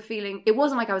think the feeling... It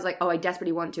wasn't like I was like, oh, I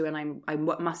desperately want to and I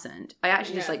mustn't. I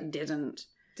actually just, Yeah. like, didn't.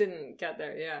 Didn't get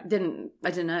there, yeah.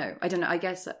 I don't know. I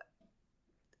guess...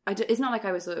 it's not like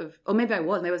I was sort of... Or maybe I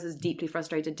was. Maybe I was this deeply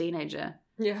frustrated teenager.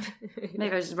 Yeah.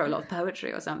 Maybe I just wrote a lot of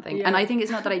poetry or something. Yeah. And I think it's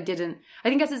not that I didn't... I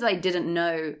think it's that I didn't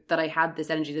know that I had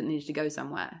this energy that needed to go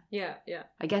somewhere. Yeah, yeah.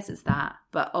 I guess it's that.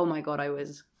 But, oh my God, I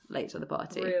was late to the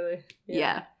party. Really?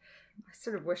 Yeah. I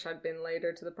sort of wish I'd been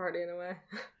later to the party in a way.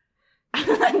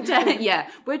 Yeah.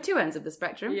 We're two ends of the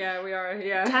spectrum. Yeah, we are,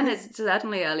 yeah. 10 is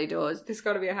certainly early doors. There's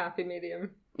got to be a happy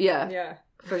medium. Yeah. Yeah.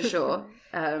 For sure.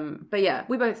 But yeah,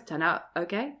 we both turned out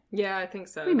okay. Yeah, I think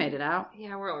so. We made it out.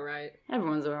 Yeah, we're all right.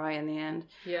 Everyone's all right in the end.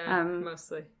 Yeah, Um,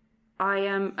 mostly.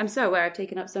 I'm so aware I've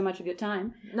taken up so much of your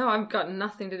time. No, I've got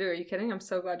nothing to do. Are you kidding? I'm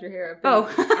so glad you're here.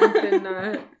 Oh. I've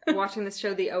been watching this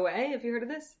show, The OA. Have you heard of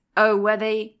this? Oh, where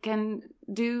they can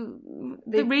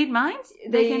read minds?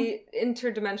 They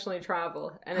interdimensionally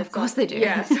travel, and of course they do.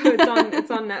 Yeah, so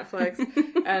it's on Netflix,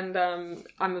 and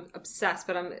I'm obsessed.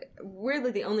 But I'm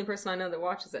weirdly the only person I know that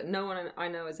watches it. No one I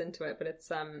know is into it, but it's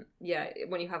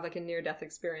when you have like a near death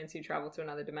experience, you travel to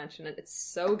another dimension, and it's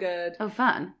so good. Oh,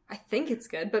 fun! I think it's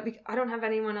good, but I don't have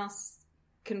anyone else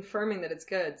confirming that it's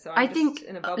good. So I just think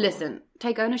in a bubble. Listen,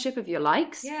 take ownership of your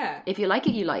likes. Yeah. If you like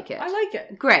it, you like it. I like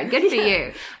it. Great, good for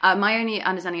you. My only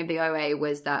understanding of the OA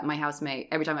was that my housemate,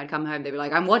 every time I'd come home, they'd be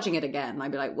like, "I'm watching it again." And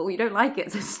I'd be like, "Well, you don't like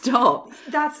it, so stop."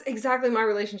 That's exactly my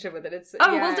relationship with it. It's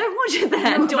well, don't watch it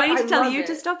then. No, Do I need to tell love you it.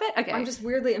 to stop it? Okay. I'm just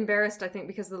weirdly embarrassed, I think,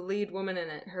 because the lead woman in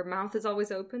it, her mouth is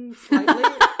always open slightly.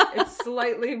 It's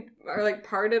slightly, or like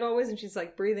parted always, and she's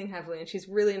like breathing heavily, and she's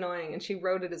really annoying, and she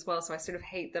wrote it as well, so I sort of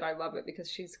hate that I love it because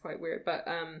she's quite weird, but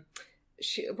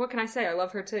what can I say? I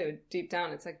love her too. Deep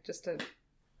down, it's like just a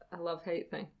love-hate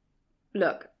thing.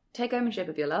 Look, take ownership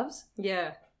of your loves.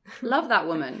 Yeah. Love that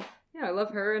woman. Yeah, I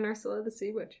love her and Ursula the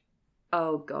Sea Witch.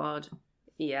 Oh, God.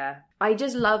 Yeah. I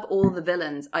just love all the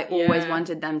villains. I always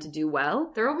wanted them to do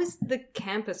well. They're always the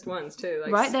campest ones too.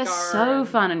 Like right? They're Scar so and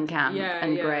fun and camp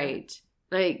and great.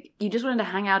 Like, you just wanted to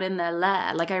hang out in their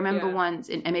lair. Like, I remember once,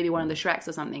 in maybe one of the Shreks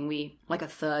or something, like a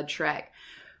third Shrek,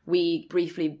 we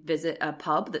briefly visit a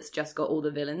pub that's just got all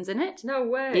the villains in it. No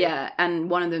way. Yeah, and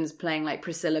one of them's playing, like,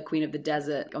 Priscilla, Queen of the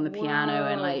Desert on the piano,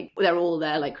 and, like, they're all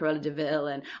there, like, Cruella de Vil,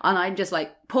 and I'm just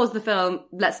like, pause the film,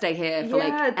 let's stay here for,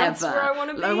 like, that's ever. Where I want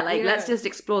to be. Like, let's just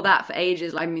explore that for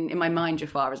ages. I mean, in my mind,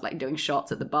 Jafar is, like, doing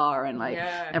shots at the bar, and, like,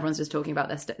 everyone's just talking about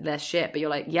their shit, but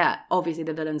you're like, yeah, obviously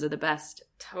the villains are the best.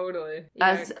 Totally.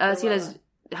 Ursula's...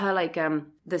 Her, like,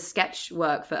 the sketch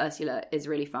work for Ursula is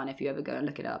really fun if you ever go and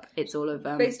look it up. It's all of...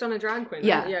 based on a drag queen.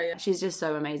 Yeah. Right? Yeah. She's just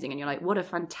so amazing. And you're like, what a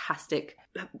fantastic...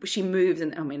 She moves,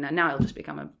 and I mean, now it'll just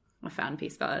become a fan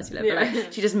piece for Ursula. But,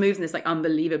 like, she just moves in this, like,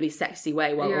 unbelievably sexy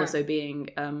way while also being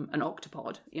an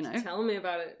octopod, you know? Tell me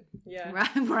about it. Yeah.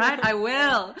 Right, I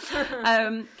will.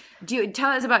 Do you tell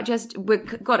us about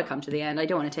we've got to come to the end. I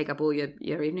don't want to take up all your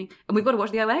evening. And we've got to watch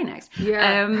the OA next.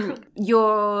 Yeah.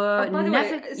 Your by the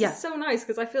Netflix... way, this is so nice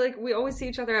because I feel like we always see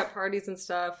each other at parties and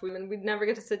stuff. We'd never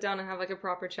get to sit down and have like a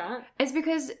proper chat. It's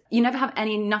because you never have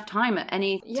enough time to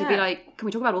be like, can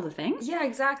we talk about all the things? Yeah,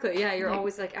 exactly. Yeah, you're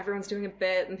always like, everyone's doing a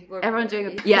bit and people are... Everyone's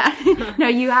doing a... Yeah. No,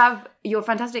 you have your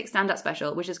fantastic stand-up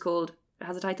special, which is called...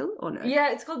 Has a title or no?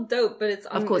 Yeah, it's called Dope, but it's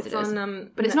on... Of course it is.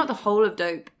 But it's not the whole of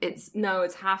Dope. It's... No,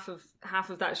 it's half of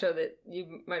that show that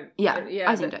you might... Yeah,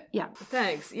 I think Dope. Yeah.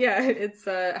 Thanks. Yeah, it's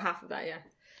half of that, yeah.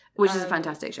 Which is a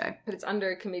fantastic show. But it's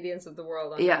under Comedians of the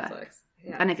World on Netflix.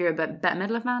 Yeah. And if you're a Bette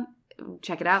Midler fan,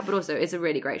 check it out. But also, it's a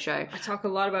really great show. I talk a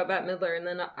lot about Bette Midler, and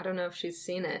then I don't know if she's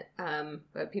seen it,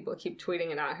 but people keep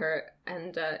tweeting it at her.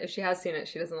 And if she has seen it,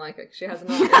 she doesn't like it. She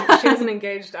hasn't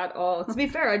engaged at all. To be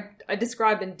fair, I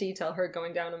describe in detail her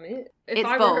going down on me. If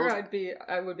I were her,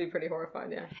 I would be pretty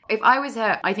horrified. Yeah. If I was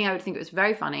her, I think I would think it was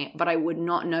very funny, but I would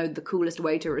not know the coolest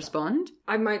way to respond.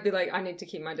 I might be like, I need to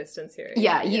keep my distance here.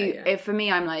 Yeah, If for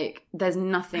me, I'm like, there's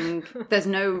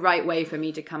no right way for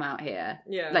me to come out here.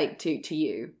 Yeah. Like to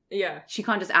you. Yeah. She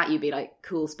can't just at you be like,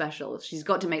 cool special. She's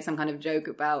got to make some kind of joke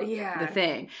about the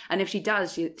thing. And if she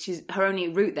does, she's her only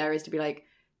route there is to be like,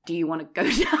 do you want to go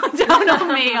down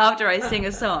on me after I sing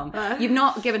a song? You've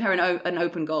not given her an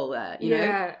open goal there, you know?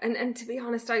 Yeah, and to be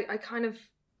honest, I kind of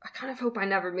hope I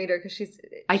never meet her because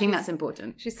I think that's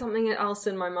important. She's something else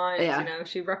in my mind, yeah. You know?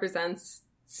 She represents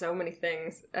so many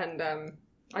things. And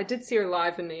I did see her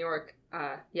live in New York.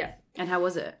 Yeah. And how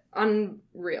was it?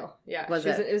 Unreal. Yeah.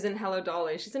 It was in Hello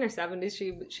Dolly. She's in her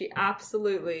 70s. She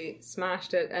absolutely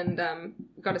smashed it and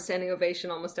got a standing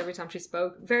ovation almost every time she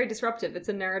spoke. Very disruptive. It's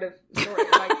a narrative story.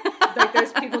 Like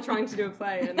there's people trying to do a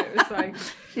play and it was like...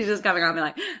 She's just coming on and being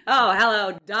like, oh,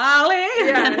 hello, Dolly.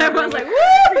 Yeah, and everyone's like,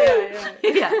 woo!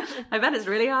 Yeah. I bet it's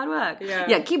really hard work.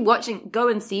 Yeah, keep watching. Go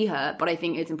and see her. But I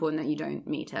think it's important that you don't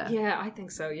meet her. Yeah, I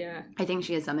think so, yeah. I think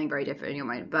she has something very different in your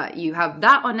mind. But you have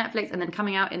that on Netflix and then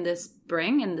coming out in the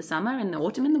spring, in the summer, in the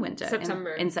autumn, in the winter.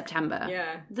 September. In September.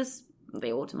 Yeah. This will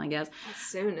be autumn, I guess. That's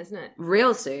soon, isn't it?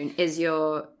 Real soon is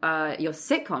your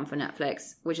sitcom for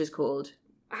Netflix, which is called...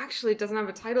 Actually, it doesn't have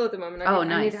a title at the moment. Nice.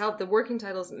 I need help. The working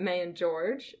title's May and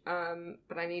George,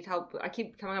 but I need help. I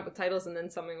keep coming up with titles, and then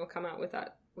something will come out with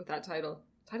that title.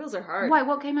 Titles are hard. Why?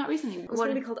 What came out recently? It was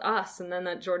going to be called Us, and then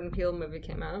that Jordan Peele movie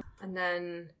came out, and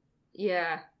then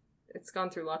it's gone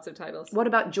through lots of titles. What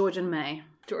about George and May?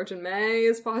 George and May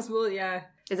is possible. Yeah.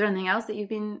 Is there anything else that you've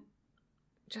been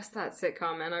just that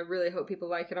sitcom, and I really hope people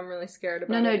like it. I'm really scared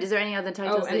about it. No, is there any other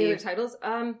titles? Any other titles?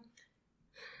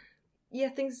 Yeah,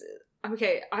 things...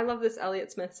 Okay, I love this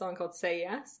Elliott Smith song called Say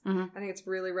Yes. I think it's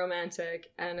really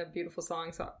romantic and a beautiful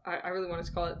song, so I really wanted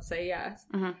to call it Say Yes.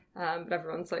 But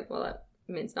everyone's like, well, that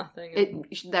means nothing.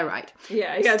 They're right.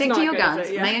 Yeah, Stick to your guns.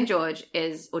 May and George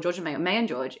or George and May. May and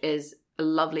George is a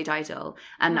lovely title,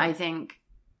 and I think...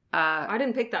 I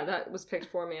didn't pick that. That was picked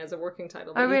for me as a working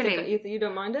title. Oh, really? You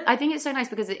don't mind it? I think it's so nice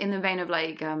because in the vein of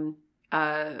like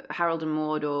Harold and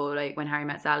Maude or like When Harry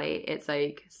Met Sally, it's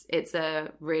like it's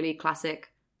a really classic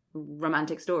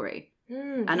romantic story.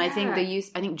 And I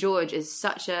think George is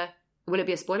such a... Will it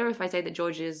be a spoiler if I say that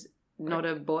George is not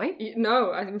a boy?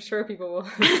 No, I'm sure people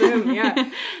will assume,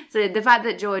 yeah. So the fact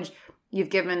that George, you've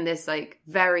given this like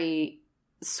very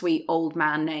sweet old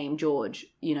man name, George,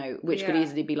 which could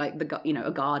easily be like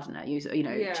a gardener,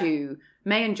 to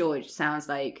May and George sounds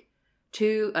like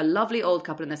to a lovely old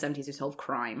couple in their 70s who solve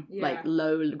crime, like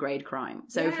low grade crime.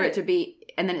 So for it to be,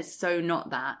 and then it's so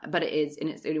not that, but it is in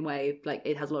its own way, like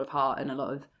it has a lot of heart and a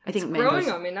lot of, I think, growing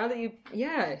on me now that you,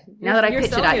 now that I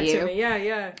pitched it at you,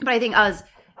 yeah. But I think Us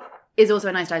is also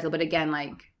a nice title, but again,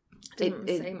 like it doesn't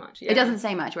say much. It doesn't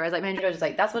say much. Whereas like May and George is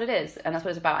like that's what it is, and that's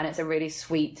what it's about, and it's a really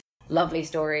sweet, lovely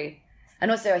story.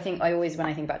 And also, I think I always, when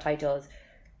I think about titles,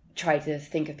 try to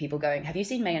think of people going, "Have you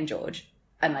seen May and George?"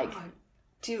 And like.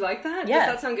 Do you like that? Yeah. Does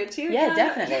that sound good to you? Yeah,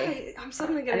 definitely. Yeah, I'm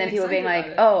suddenly getting And then people being like,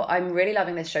 it. oh, I'm really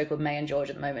loving this show called May and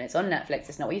George at the moment. It's on Netflix.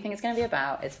 It's not what you think it's going to be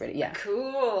about. It's really,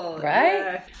 Cool. Right?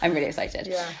 Yeah. I'm really excited.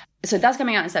 Yeah. So that's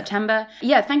coming out in September.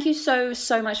 Yeah, thank you so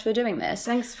much for doing this.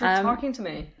 Thanks for talking to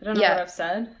me. I don't know what I've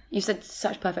said. You said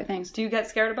such perfect things. Do you get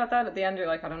scared about that? At the end, you're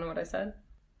like, I don't know what I said?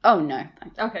 Oh, no.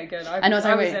 Thanks. Okay, good. I know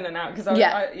was in and out because I was,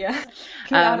 Can you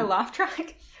add a laugh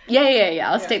track? Yeah.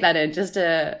 I'll stick that in. Just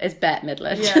it's Bette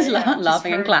Midler,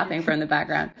 laughing and clapping from the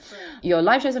background. Your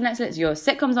live shows on Netflix, your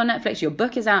sitcoms on Netflix, your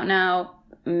book is out now.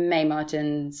 May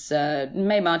Martin's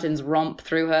romp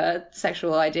through her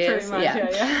sexual ideas. Pretty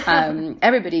much,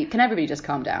 Everybody just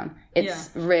calm down.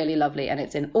 It's really lovely, and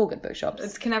it's in all good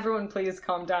bookshops. Can everyone please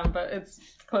calm down? But it's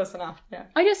close enough. Yeah.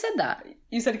 I just said that.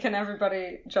 You said, can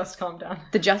everybody just calm down?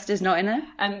 The just is not in there,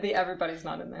 and the everybody's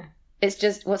not in there. It's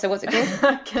just what's it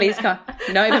called? Please calm.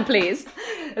 Not even please.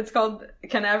 It's called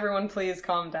Can Everyone Please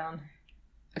Calm Down?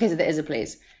 Okay, so there is a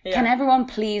please. Yeah. Can everyone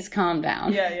please calm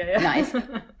down? Yeah. Nice.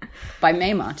 By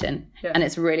May Martin. Yeah. And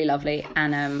it's really lovely.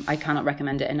 And I cannot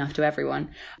recommend it enough to everyone.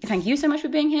 Thank you so much for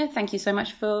being here. Thank you so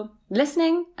much for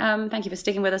listening. Thank you for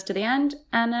sticking with us to the end.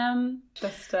 And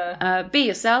just be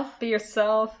yourself. Be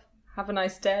yourself. Have a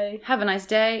nice day. Have a nice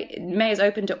day. May is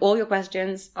open to all your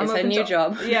questions. It's her new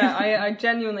job. Yeah, I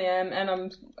genuinely am,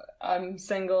 and I'm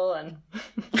single, and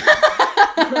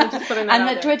just putting that and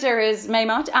the Twitter is May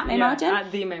Martin at May Martin.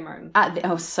 At the May Martin.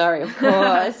 Sorry, of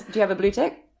course. Do you have a blue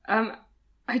tick? I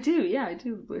do. Yeah, I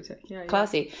do have a blue tick. Yeah.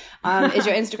 Classy. Is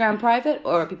your Instagram private,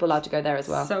 or are people allowed to go there as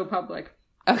well? So public.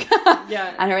 Okay.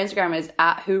 Yeah. And her Instagram is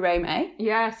at Hooray May.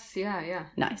 Yes. Yeah.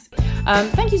 Nice.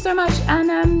 Thank you so much,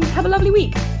 and have a lovely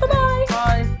week. Bye-bye.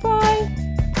 Bye. Bye.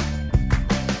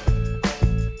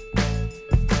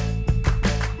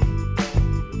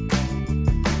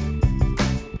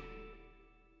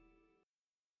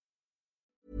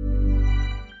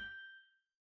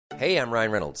 Hey, I'm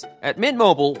Ryan Reynolds. At Mint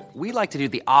Mobile, we like to do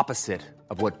the opposite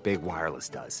of what Big Wireless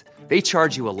does. They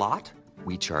charge you a lot.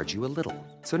 We charge you a little.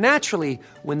 So naturally,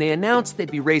 when they announced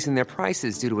they'd be raising their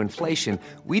prices due to inflation,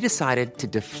 we decided to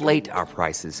deflate our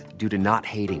prices due to not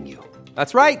hating you.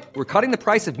 That's right. We're cutting the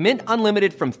price of Mint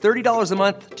Unlimited from $30 a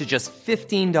month to just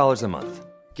 $15 a month.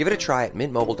 Give it a try at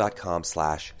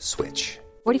mintmobile.com/switch.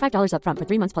 $45 up front for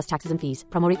 3 months plus taxes and fees.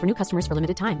 Promo rate for new customers for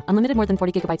limited time. Unlimited more than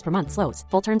 40 gigabytes per month. Slows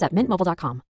full terms at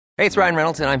mintmobile.com. Hey, it's Ryan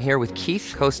Reynolds, and I'm here with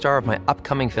Keith, co-star of my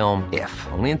upcoming film, If,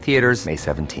 only in theaters May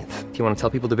 17th. Do you want to tell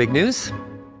people the big news?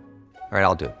 All right,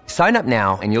 I'll do it. Sign up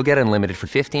now and you'll get unlimited for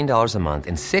 $15 a month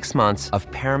and 6 months of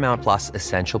Paramount Plus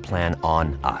Essential Plan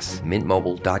on us.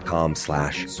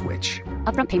 mintmobile.com/switch.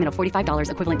 Upfront payment of $45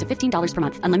 equivalent to $15 per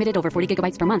month. Unlimited over 40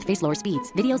 gigabytes per month. Face lower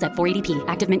speeds. Videos at 480p.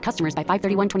 Active Mint customers by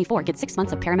 531.24 get 6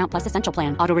 months of Paramount Plus Essential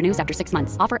Plan. Auto renews after 6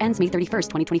 months. Offer ends May 31st,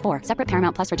 2024. Separate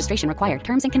Paramount Plus registration required.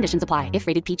 Terms and conditions apply if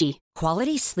rated PG.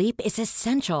 Quality sleep is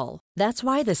essential. That's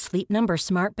why the Sleep Number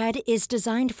Smart Bed is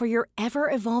designed for your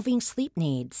ever-evolving sleep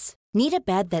needs. Need a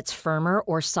bed that's firmer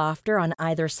or softer on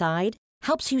either side?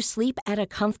 Helps you sleep at a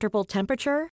comfortable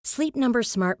temperature? Sleep Number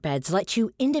Smart Beds let you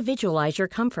individualize your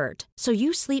comfort, so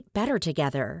you sleep better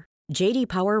together. J.D.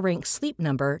 Power ranks Sleep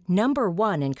Number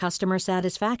 #1 in customer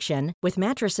satisfaction with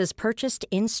mattresses purchased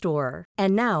in-store.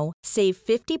 And now, save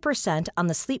 50% on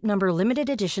the Sleep Number Limited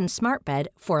Edition Smart Bed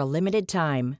for a limited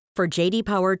time. For JD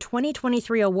Power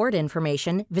 2023 award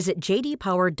information, visit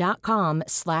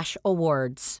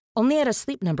jdpower.com/awards. Only at a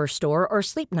Sleep Number store or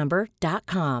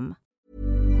sleepnumber.com.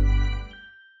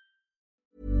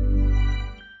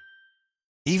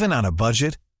 Even on a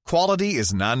budget, quality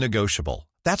is non-negotiable.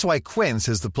 That's why Quince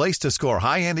is the place to score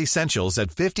high-end essentials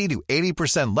at 50 to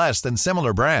 80% less than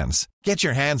similar brands. Get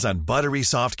your hands on buttery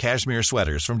soft cashmere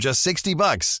sweaters from just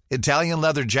 $60, Italian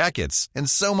leather jackets, and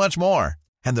so much more.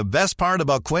 And the best part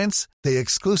about Quince, they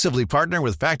exclusively partner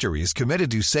with factories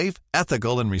committed to safe,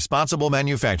 ethical, and responsible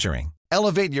manufacturing.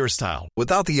 Elevate your style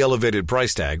without the elevated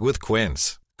price tag with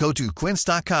Quince. Go to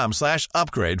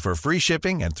quince.com/upgrade for free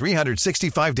shipping and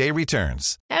 365-day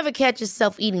returns. Ever catch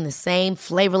yourself eating the same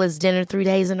flavorless dinner 3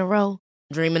 days in a row?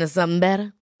 Dreaming of something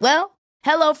better? Well,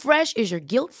 HelloFresh is your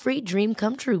guilt-free dream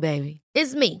come true, baby.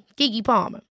 It's me, Keke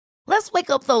Palmer. Let's wake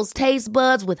up those taste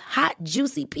buds with hot,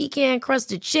 juicy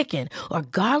pecan-crusted chicken or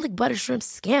garlic butter shrimp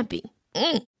scampi.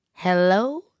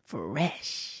 Hello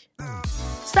Fresh.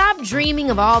 Stop dreaming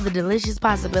of all the delicious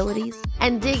possibilities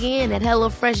and dig in at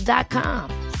HelloFresh.com.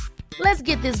 Let's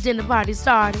get this dinner party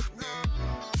started.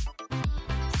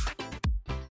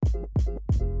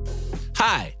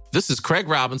 Hi, this is Craig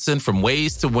Robinson from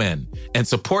Ways to Win, and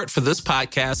support for this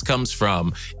podcast comes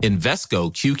from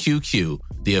Invesco QQQ,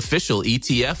 the official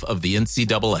ETF of the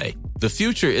NCAA. The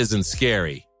future isn't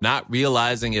scary. Not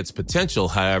realizing its potential,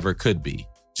 however, could be.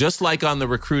 Just like on the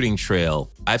recruiting trail,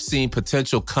 I've seen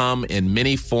potential come in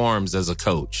many forms as a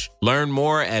coach. Learn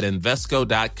more at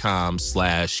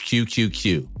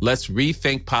Invesco.com/QQQ. Let's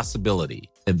rethink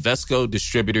possibility. Invesco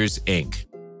Distributors, Inc.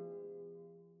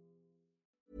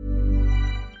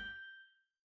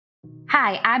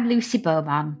 Hi, I'm Lucy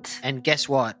Beaumont. And guess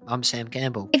what? I'm Sam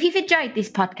Campbell. If you've enjoyed this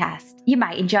podcast, you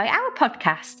might enjoy our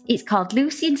podcast. It's called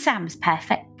Lucy and Sam's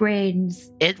Perfect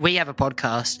Brains. We have a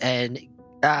podcast, and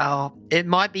it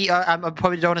might be, I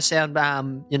probably don't want to sound,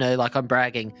 like I'm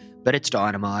bragging, but it's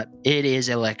dynamite. It is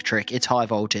electric. It's high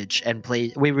voltage. And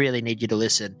please, we really need you to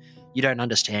listen. You don't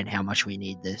understand how much we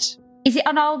need this. Is it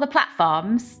on all the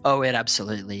platforms? Oh, it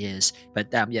absolutely is.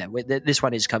 But this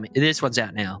one is coming. This one's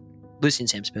out now. Lucy and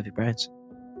Sam's Perfect Brains.